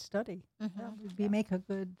interesting. good study. That would be Yeah, make a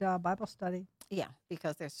good Bible study. yeah,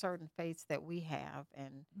 because there's certain faiths that we have,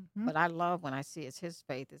 and Hmm. but I love when I see it's His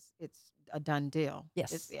faith. It's a done deal.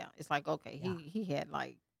 It's Yes. yeah. It's like, okay, Yeah. he had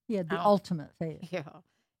like, He had I the don't. ultimate faith. Yeah,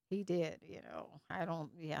 he did. I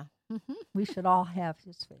don't. Yeah. We should all have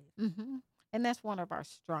his faith. hmm And that's one of our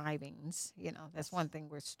strivings. That's one Yes. thing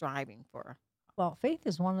we're striving for. Well, faith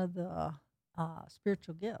is one of the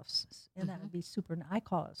spiritual gifts, and that hmm would be super. I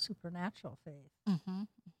call it supernatural faith. hmm hmm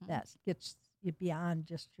That gets you beyond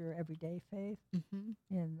just your everyday faith, hmm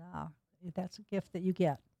and that's a gift that you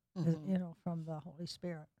get, hmm from the Holy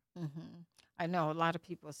Spirit. I know a lot of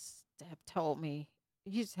people have told me,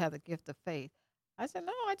 you just have the gift of faith. I said,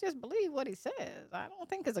 no, I just believe what he says. I don't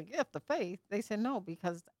think it's a gift of faith. They said, no,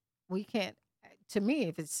 because we can't, to me,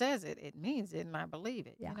 if it says it, it means it, and I believe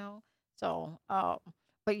it. Yeah. So,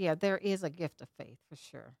 but yeah, there is a gift of faith for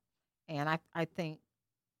sure. And I think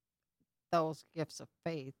those gifts of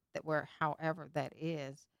faith that were however that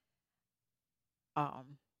is,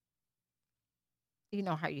 um you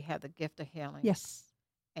know how you have the gift of healing, Yes.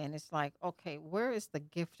 and it's like, okay, where is the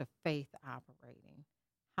gift of faith operating?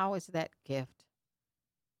 How is that gift,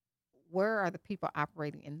 where are the people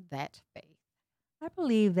operating in that faith? I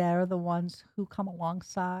believe they're the ones who come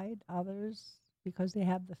alongside others because they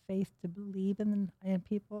have the faith to believe in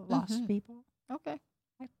people, lost hmm people. okay.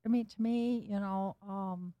 I mean, to me,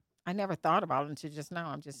 I never thought about it until just now.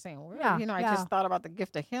 I'm just saying, where, yeah, I yeah. just thought about the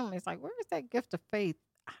gift of healing. It's like, where is that gift of faith?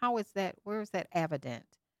 How is that, where is that evident?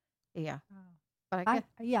 Yeah, Uh, but I I guess.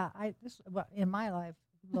 yeah, I this well, in my life,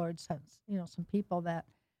 Lord sends some people that,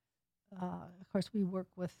 of course, we work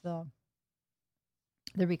with the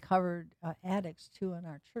recovered addicts too in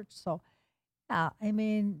our church. So yeah, I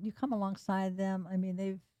mean, you come alongside them. I mean,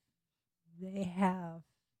 they have,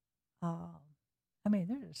 um, I mean,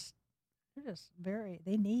 they're just very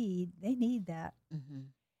they need that, hmm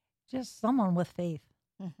just someone with faith,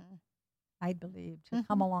 hmm I believe, to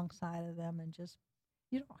come hmm alongside of them and just,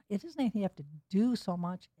 it isn't anything you have to do so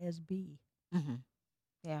much as be. hmm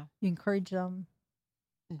yeah. You encourage them,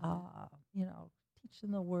 hmm uh, you know, teach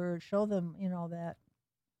them the word, show them, that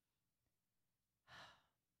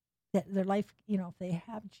that their life, if they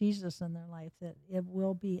have Jesus in their life, that it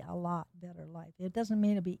will be a lot better life. It doesn't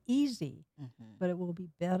mean it'll be easy, Mm-hmm. but it will be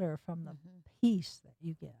better from the Mm-hmm. peace that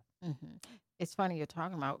you get. Mm-hmm. It's funny you're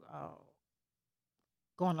talking about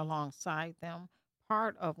going alongside them.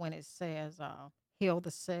 Part of when it says heal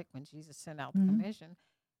the sick, when Jesus sent out the Hmm. commission,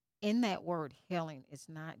 in that word healing is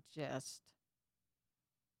not just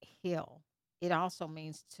heal. It also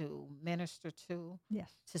means to minister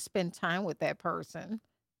Yes. to spend time with that person.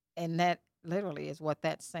 And that literally is what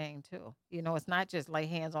that's saying too. It's not just lay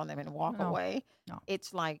hands on them and walk No, away. no.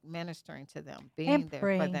 It's like ministering to them, And being there for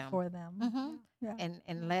praying them. for them. hmm Yeah. Yeah.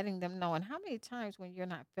 and Yeah. letting them know. And how many times when you're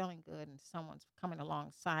not feeling good and someone's coming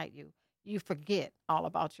alongside you, you forget all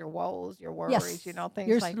about your woes, your worries, Yes. things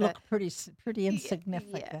Yours like that. look pretty Yeah, yeah,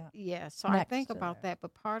 insignificant yeah. So I next think to about theirs. that,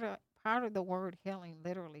 but part of the word healing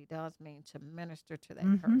literally does mean to minister to that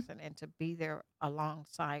Hmm. person and to be there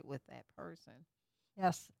alongside with that person.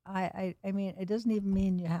 Yes. I mean, it doesn't even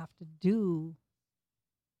mean you have to do,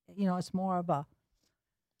 it's more of a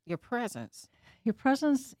Your presence. your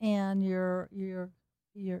presence and your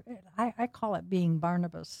I call it being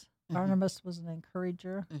Barnabas. hmm Barnabas was an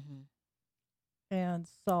encourager. hmm And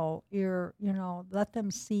so let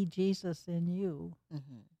them see Jesus in you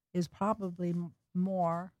hmm is probably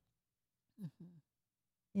more hmm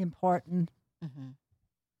important hmm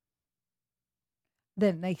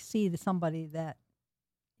than they see somebody that,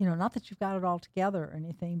 not that you've got it all together or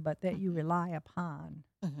anything, but that you hmm rely upon,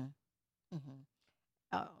 hmm hmm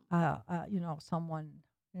Um, someone,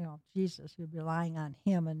 Jesus, you're relying on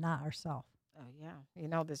him and not ourselves. oh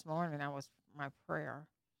yeah. This morning my prayer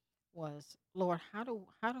was, Lord, how do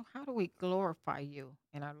we glorify you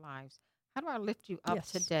in our lives? How do I lift you up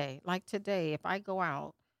Yes. today? Like today, if I go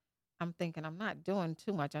out, I'm thinking I'm not doing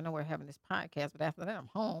too much. I know we're having this podcast, but after that I'm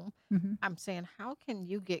home. Hmm. I'm saying, how can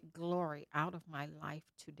you get glory out of my life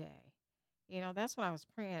today? That's what I was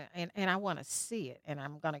praying, and I want to see it, and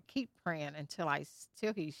I'm gonna keep praying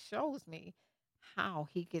till He shows me how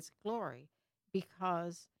He gets glory,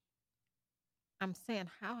 because I'm saying,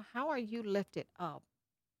 how are you lifted up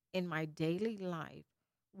in my daily life?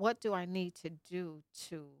 What do I need to do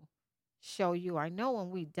to show you? I know when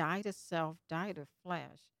we die to self, die to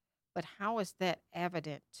flesh, but how is that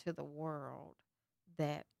evident to the world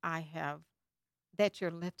that that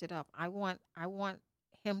you're lifted up? I want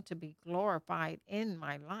him to be glorified in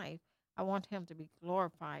my life. I want him to be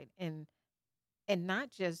glorified and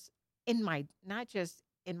not just in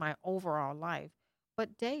my overall life,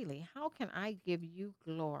 but daily. How can I give you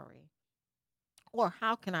glory? Or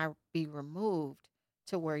how can I be removed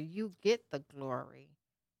to where you get the glory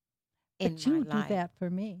in But my you do life? that for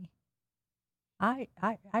me. I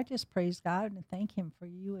just praise God and thank him for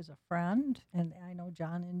you as a friend. And I know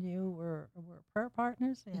John and you were prayer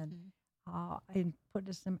partners, and Mhm. I put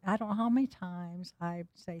this in, I don't know how many times I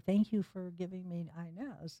say thank you for giving me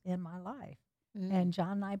Inez in my life. Mm, And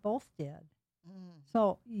John and I both did. mm.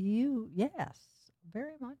 So yes,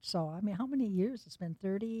 very much so. I mean, how many years? It's been Oh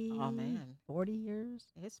 30, man, 40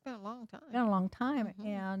 years. it's been a long time. Been a long time. Mhm.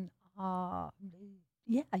 And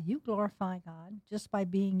yeah, you glorify God just by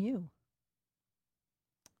being you.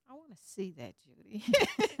 I want to see that, Judy.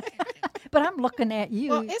 But I'm looking at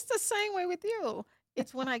Well, you. it's the same way with you.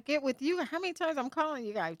 It's when I get with you. How many times I'm calling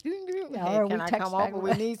you guys? Doo, doo, Yeah, hey, or can we I come text back. over?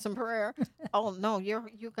 We need some prayer. Oh no,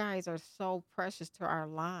 you guys are so precious to our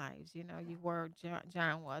lives. You were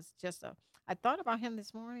John was just a. I thought about him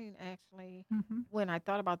this morning actually Hmm. when I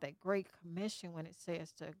thought about that great commission when it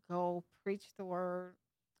says to go preach the word,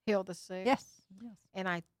 heal the sick. Yes, yes. And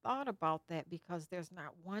I thought about that because there's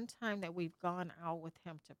not one time that we've gone out with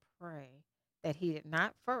him to pray that he did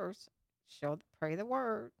not first pray the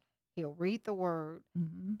word. He'll read the word,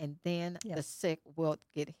 Hmm. and then the Yes, sick would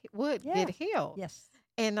get yes, healed. yes.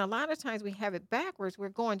 And a lot of times we have it backwards. We're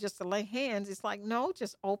going just to lay hands. It's like, no,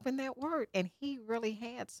 just open that word. And he really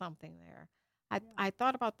had something there. I, Yeah. I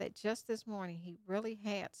thought about that just this morning. He really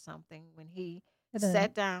had something when he And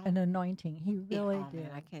sat down. an anointing. He Yeah, really oh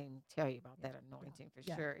man, I did. can't even tell you about Yeah, that yeah, anointing for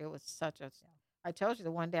yeah, sure. It was such a. yeah. I told you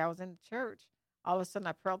the one day I was in the church, all of a sudden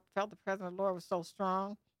I felt the presence of the Lord was so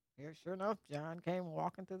strong. Here, sure enough, John came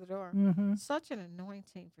walking through the door. Mm-hmm. Such an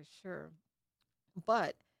anointing for sure.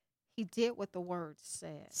 But he did what the word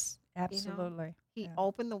said. You know, Absolutely. he Yeah.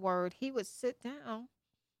 opened the word. He would sit down,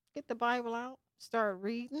 get the Bible out, start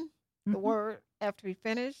reading the Mm-hmm. word. After he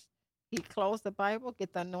finished, he closed the Bible,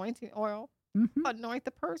 get the anointing oil, Mm-hmm. anoint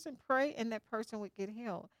the person, pray, and that person would get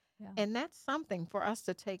healed. Yeah. And that's something for us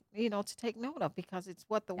to take note of because it's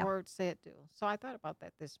what the Yeah. word said do. So I thought about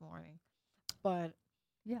that this morning. But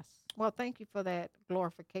Yes. Well, thank you for that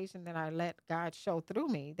glorification that I let God show through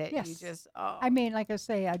me that you Yes. just I mean, like I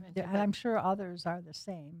say, mentioned. and But I'm sure others are the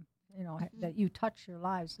same, mhm, that you touch your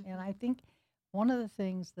lives. And I mhm, think one of the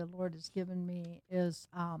things the Lord has given me is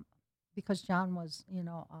because John was,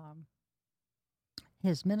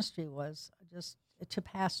 his ministry was just to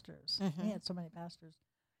pastors. He mhm, had so many pastors.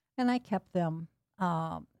 And I kept them,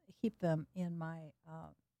 keep them in my,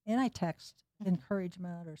 and I text mhm,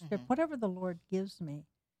 encouragement or script, mhm, whatever the Lord gives me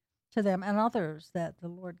to them and others that the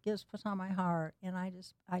Lord gives, puts on my heart. And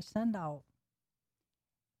I send out.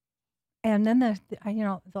 And then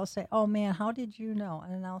they'll say, "Oh man, how did you know?"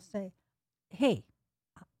 And then I'll say, "Hey,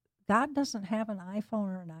 God doesn't have an iPhone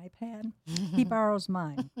or an iPad. He mhm, borrows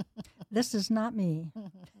mine. This is not me.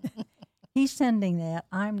 He's sending that.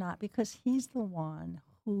 I'm not because he's the one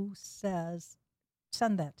who says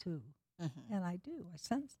send that to." mhm, And I do. I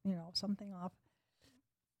send something off.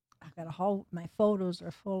 I've got a whole. My photos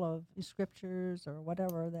are full of scriptures or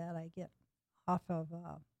whatever that I get off of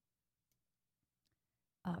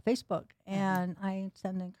Facebook, mhm, and I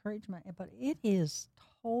send encouragement. But it is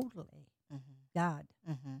totally mhm, God.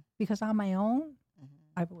 mhm, Because on my own, mhm,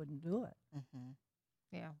 I wouldn't do it. mhm.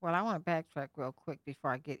 Yeah. Well, I want to backtrack real quick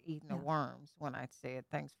before I get eaten the Yeah. worms. When I said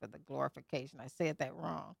thanks for the glorification, I said that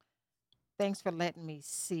wrong. Thanks for letting me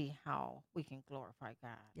see how we can glorify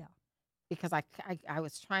God. Yeah. Because I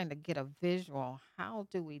was trying to get a visual. How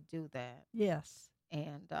do we do that? Yes.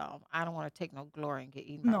 And I don't want to take no glory and get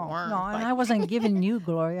eaten by No, no. worms. And Like I wasn't giving you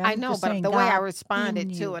glory. I I'm know, just but saying the way I God in responded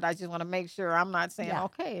to you. it, I just want to make sure I'm not saying, Yeah.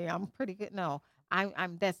 okay, I'm pretty good. No,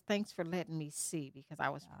 I'm. That's thanks for letting me see because I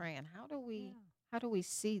was Yeah. praying. Yeah. How do we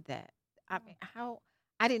see that? I Yeah. mean, how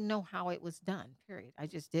I didn't know how it was done. Period. I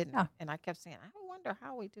just didn't, Yeah. and I kept saying, I wonder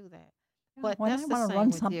how we do that. Yeah. But When that's I the want to same run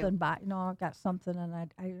with you. something by, I've got something,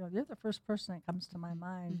 and you're the first person that comes to my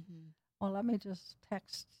mind. Mm-hmm. Well, let me just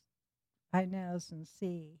text Inez and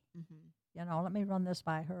see. Mm-hmm. Let me run this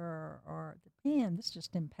by her, or man, this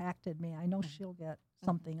just impacted me. I know Mm-hmm. she'll get Mm-hmm.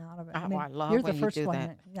 something out of it. I Oh, mean, I love you're the when you first do one that.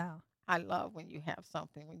 that, yeah, I love when you have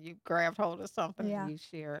something, when you grabbed hold of something and yeah. you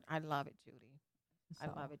share it. I love it, Judy. I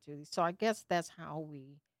love So it, Judy. So I guess that's how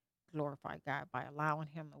we glorify God by allowing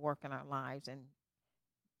Him to work in our lives and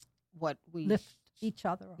what we, lift each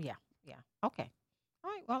other up. yeah, yeah. Okay. All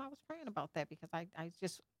right. Well, I was praying about that because I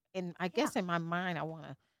just, and I Yeah, guess in my mind, I want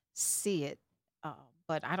to see it, uh,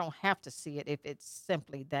 but I don't have to see it if it's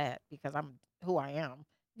simply that because I'm who I am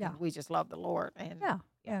yeah, and we just love the Lord. And yeah.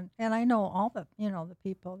 yeah. And I know all the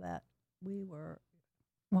people that we were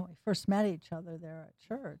when we first met each other there at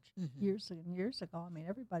church Mm-hmm. years and years ago. I mean,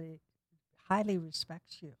 everybody highly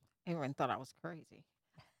respects you. Everyone thought I was crazy.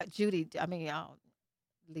 Judy, I mean,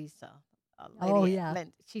 Lisa, Oh Lady, yeah,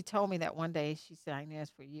 she told me that one day. She said, Inez,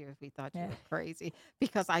 for years we thought you yeah, were crazy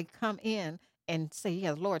because I come in and say,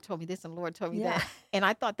 yeah, the Lord told me this and the Lord told me yeah, that. And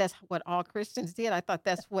I thought that's what all Christians did. I thought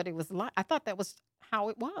that's what it was like. I thought that was how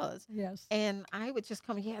it was. yes, And I would just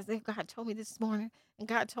come, yes, God told me this morning, and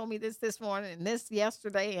God told me this morning, and this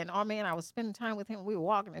yesterday. And oh man, I was spending time with him. We were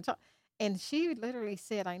walking and talking. And she literally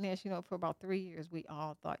said, Inez, for about 3 years, we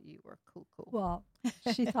all thought you were cuckoo. Well,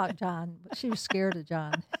 she thought John, but she was scared of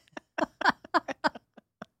John.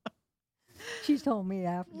 She told me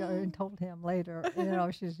after and told him later,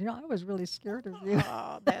 she's, I was really scared of you.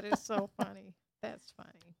 Oh, that is so funny. That's funny.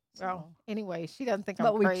 Well, So, anyway, she doesn't think I'm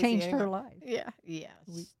but we crazy changed anyway. her life. Yeah, yes,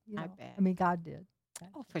 We, I bet. I mean, God did. God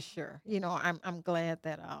Oh, did. for sure. Yeah. I'm glad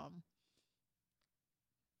that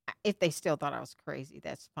if they still thought I was crazy,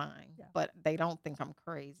 that's fine. Yeah. But they don't think I'm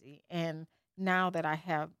crazy. And now that I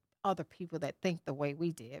have other people that think the way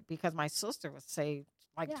we did, because my sister was saved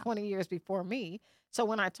like Yeah. 20 years before me. So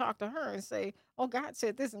when I talk to her and say, "Oh, God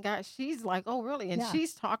said this," and God, she's like, "Oh, really?" And Yeah.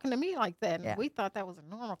 she's talking to me like that, and Yeah. we thought that was a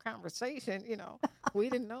normal conversation. We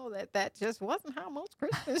didn't know that that just wasn't how most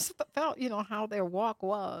Christians felt. How their walk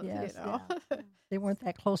was. Yes. Yeah. Yeah. They weren't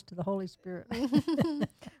that close to the Holy Spirit.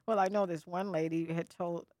 Well, I know this one lady had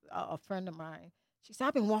told a friend of mine. She said,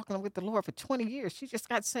 "I've been walking with the Lord for 20 years. She just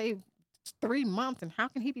got saved 3 months, and how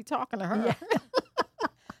can he be talking to Yeah. her?"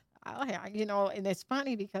 And it's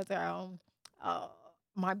funny because uh,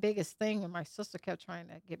 my biggest thing when my sister kept trying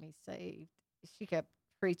to get me saved, she kept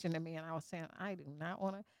preaching to me, and I was saying, I do not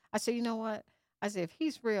want to. I said, you know what? I said, if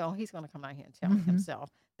he's real, he's going to come out here and tell me Hmm. himself.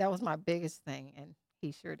 That was my biggest thing, and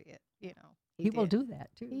he sure did. He He will did. do that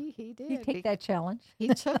too. He He did. take that challenge. He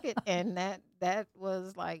took it, and that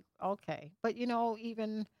was like okay. But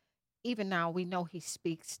even now, we know he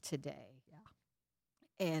speaks today,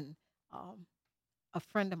 Yeah. and um, a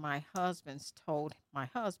friend of my husband's told my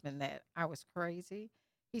husband that I was crazy.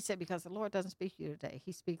 He said because the Lord doesn't speak to you today.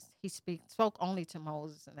 He spoke only to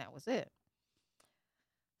Moses, and that was it.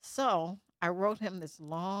 So I wrote him this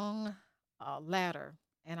long letter,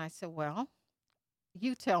 and I said, "Well,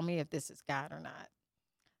 you tell me if this is God or not."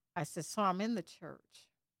 I said, "So I'm in the church,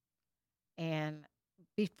 and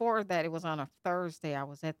before that, it was on a Thursday. I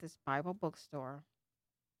was at this Bible bookstore,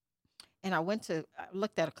 and I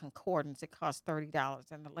looked at a concordance. It cost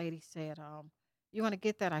 $30, and the lady said, you want to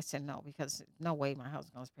get that?" I said, "No, because no way my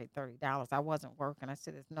husband's going to pay $30." I wasn't working. I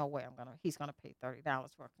said, "There's no way he's going to pay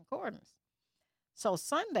 $30 for a concordance." So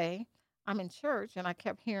Sunday, I'm in church, and I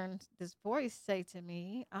kept hearing this voice say to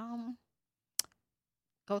me,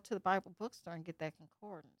 "Go to the Bible bookstore and get that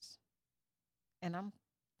concordance." And I'm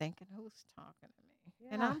thinking, who's talking to me?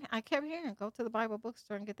 And Yeah. I kept hearing, "Go to the Bible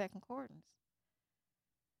bookstore and get that concordance."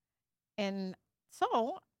 And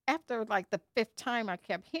so after like the fifth time I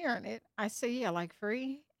kept hearing it, I said, "Yeah, like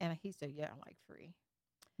free." And he said, "Yeah, like free."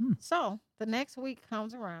 Hmm. So the next week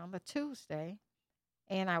comes around, the Tuesday,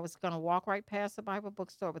 and I was going to walk right past the Bible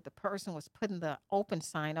bookstore, but the person was putting the open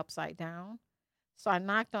sign upside down. So I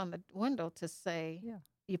knocked on the window to say, Yeah.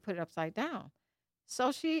 "You put it upside down."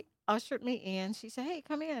 So she ushered me in. She said, "Hey,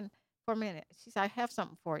 come in for a minute." She said, "I have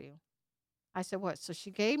something for you." I said, "What?" So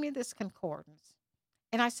she gave me this concordance.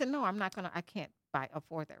 And I said, "No, I can't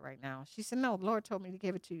afford that right now." She said, "No, the Lord told me to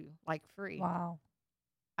give it to you like free." Wow.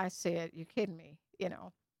 I said, "You're kidding me,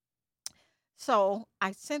 So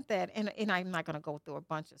I sent that, and I'm not going to go through a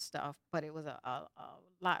bunch of stuff, but it was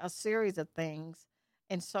a series of things.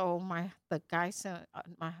 And so the guy sent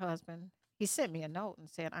my husband. He sent me a note and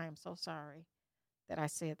said, "I am so sorry that I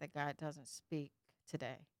said that God doesn't speak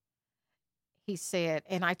today." He said,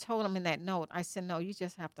 and I told him in that note, I said, "No, you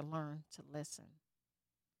just have to learn to listen."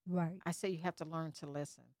 Right. I said, "You have to learn to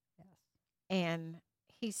listen." Yes. And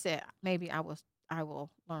he said, "Maybe I will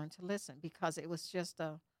learn to listen," because it was just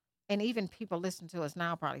and even people listen to us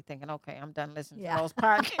now probably thinking, "Okay, I'm done listening to Yeah. those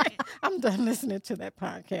podcasts. I'm done listening to that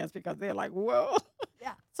podcast," because they're like, "Whoa."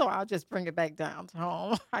 Yeah. So I'll just bring it back down to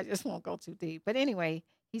home. I just won't go too deep. But anyway,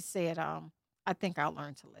 he said, "I think I'll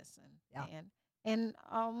learn to listen." Yeah. And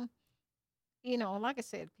like I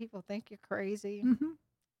said, people think you're crazy. Hmm.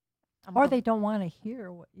 I'm Or going, they don't want to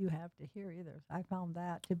hear what you have to hear either. I found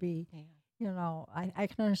that to be, yeah. I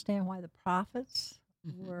can understand why the prophets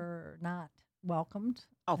Hmm. were not welcomed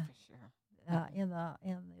Oh, for sure. Hmm. in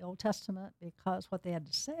the Old Testament because what they had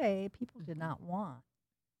to say people did Hmm. not want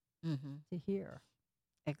Hmm. to hear.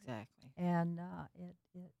 Exactly. And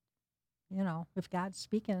if God's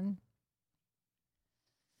speaking,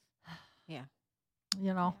 Yeah.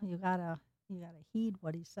 Yeah. you gotta heed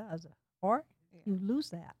what He says, or Yeah. you lose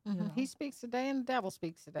that. He speaks today, and the devil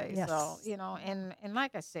speaks today. So Yes. Yeah. and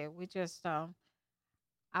like I said, we just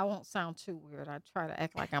I won't sound too weird. I try to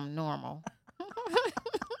act like I'm normal.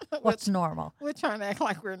 What's Which normal? we're trying to act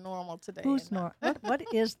like we're normal today, Who's and normal?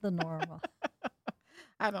 What is the normal?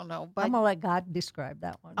 I don't know, I'm but gonna let God describe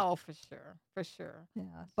that one. oh, for sure, for sure.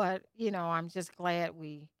 Yes. But I'm just glad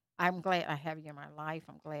I'm glad I have you in my life.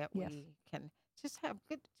 I'm glad Yes. we can just have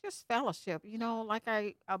good, just fellowship. Like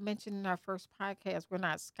I mentioned in our first podcast, we're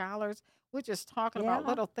not scholars. We're just talking about Yeah.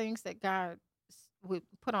 little things that God we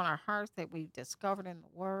put on our hearts that we've discovered in the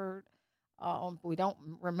Word. We don't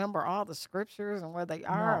remember all the scriptures and where they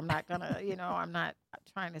are. No. I'm not gonna, I'm not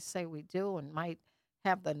trying to say we do and might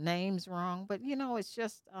have the names wrong, but it's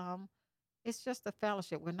just a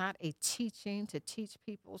fellowship. We're not a teaching to teach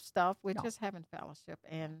people stuff. We're No. just having fellowship,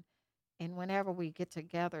 and whenever we get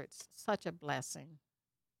together, it's such a blessing.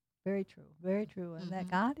 Very true. Very true. And that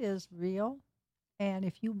Mhm. God is real. And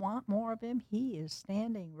if you want more of Him, He is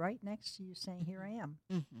standing right next to you saying, "Here I Mhm. am."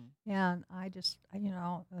 Mhm. And I just,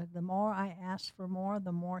 the more I ask for more,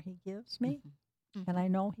 the more He gives me. Mhm. And Mhm. I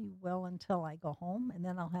know He will until I go home, and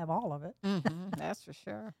then I'll have all of it. Mhm. That's for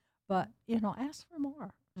sure. But, ask for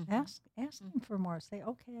more. Mhm. Ask Mhm. Him for more. Say,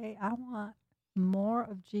 "Okay, I want more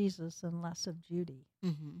of Jesus and less of Judy."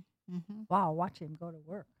 Mhm. Mhm. Wow, watch Him go to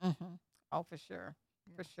work. Mhm. Oh, for sure.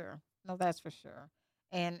 For Yeah. sure. No, that's for sure.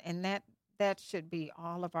 And that should be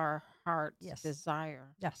all of our heart's Yes.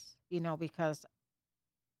 desire, Yes. because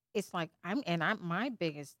it's like I'm my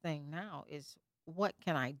biggest thing now is, what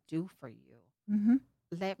can I do for you? Mm-hmm.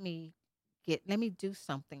 Let me do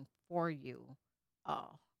something for you.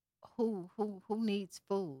 Uh who needs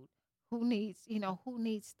food? Who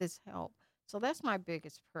needs this help? So that's my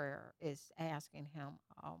biggest prayer, is asking him.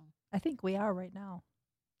 I think we are right now.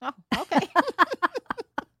 Oh, okay.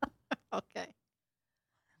 Okay.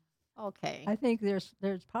 Okay. I think there's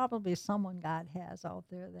probably someone God has out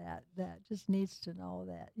there that just needs to know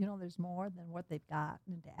that there's more than what they've got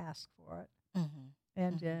and to ask for it Mhm.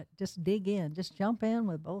 and Mhm. just dig in, just jump in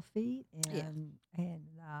with both feet Yes. and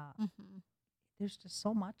Mhm. there's just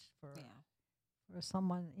so much for Yeah. for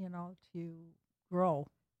someone, to grow.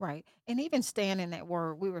 Right. And even staying in that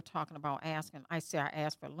word, we were talking about asking. I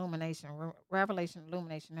asked for illumination, revelation,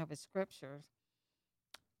 illumination of his scriptures.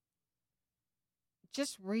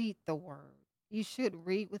 Just read the word. You should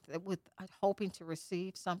read with hoping to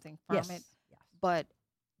receive something from it, Yes. Yes. but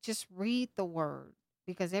just read the word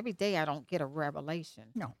because every day I don't get a revelation,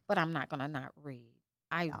 No. but I'm not going to not read.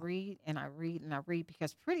 I No. read and I read and I read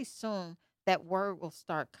because pretty soon that word will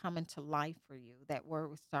start coming to life for you. That word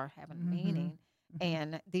will start having Mhm. meaning Mhm.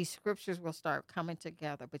 and these scriptures will start coming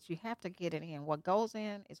together, but you have to get it in. What goes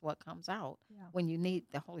in is what comes out Yeah. when you need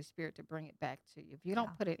the Holy Spirit to bring it back to you. If you don't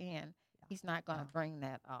Yeah. put it in, Yeah. he's not going to Yeah. bring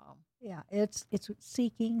that. Yeah. It's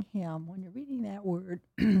seeking Him when you're reading that word.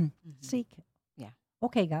 Mhm. Seek Him. Yeah,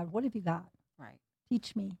 Okay, God, what have you got? right.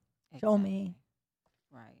 Teach me. Show me.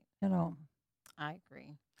 Exactly. Right. You know. I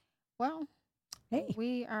agree. Well, Hey,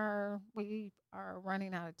 we are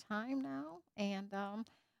running out of time now, and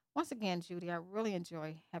once again, Judy, I really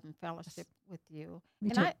enjoy having yes, fellowship with you, me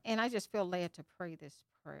and too. I just feel led to pray this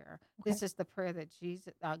prayer. Okay. This is the prayer that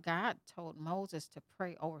God told Moses to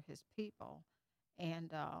pray over His people,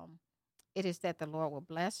 and it is that the Lord will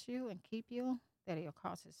bless you and keep you, that He'll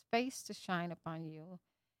cause His face to shine upon you,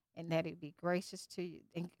 and that He'll be gracious to you,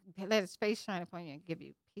 and let His face shine upon you and give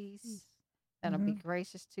you peace. Peace. That'll be Mm-hmm.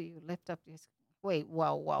 gracious to you. Lift up His. Wait,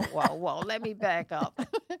 whoa, whoa, whoa, whoa. Let me back up.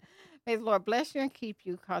 May the Lord bless you and keep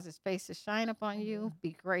you, cause His face to shine upon On you, you.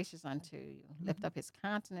 be gracious unto you, lift Mhm. up His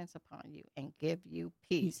countenance upon you, and give you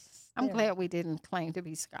peace. Peace. I'm There we glad go. we didn't claim to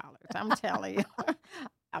be scholars. I'm telling you.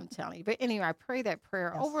 I'm telling you. But anyway, I pray that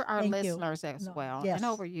prayer over Yes. our Thank you. listeners as No. well, and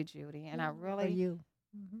over Yes. you, Judy. And Oh, are you?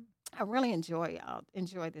 Mm-hmm. I really enjoy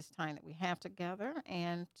this time that we have together.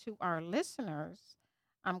 And to our listeners,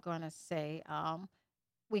 I'm going to say,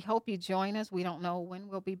 we hope you join us. We don't know when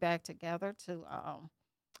we'll be back together to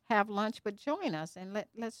have lunch, but join us and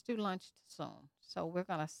let's do lunch soon. So we're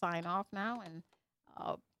going to sign off now and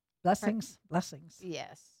uh, Blessings. Blessings.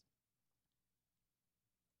 yes.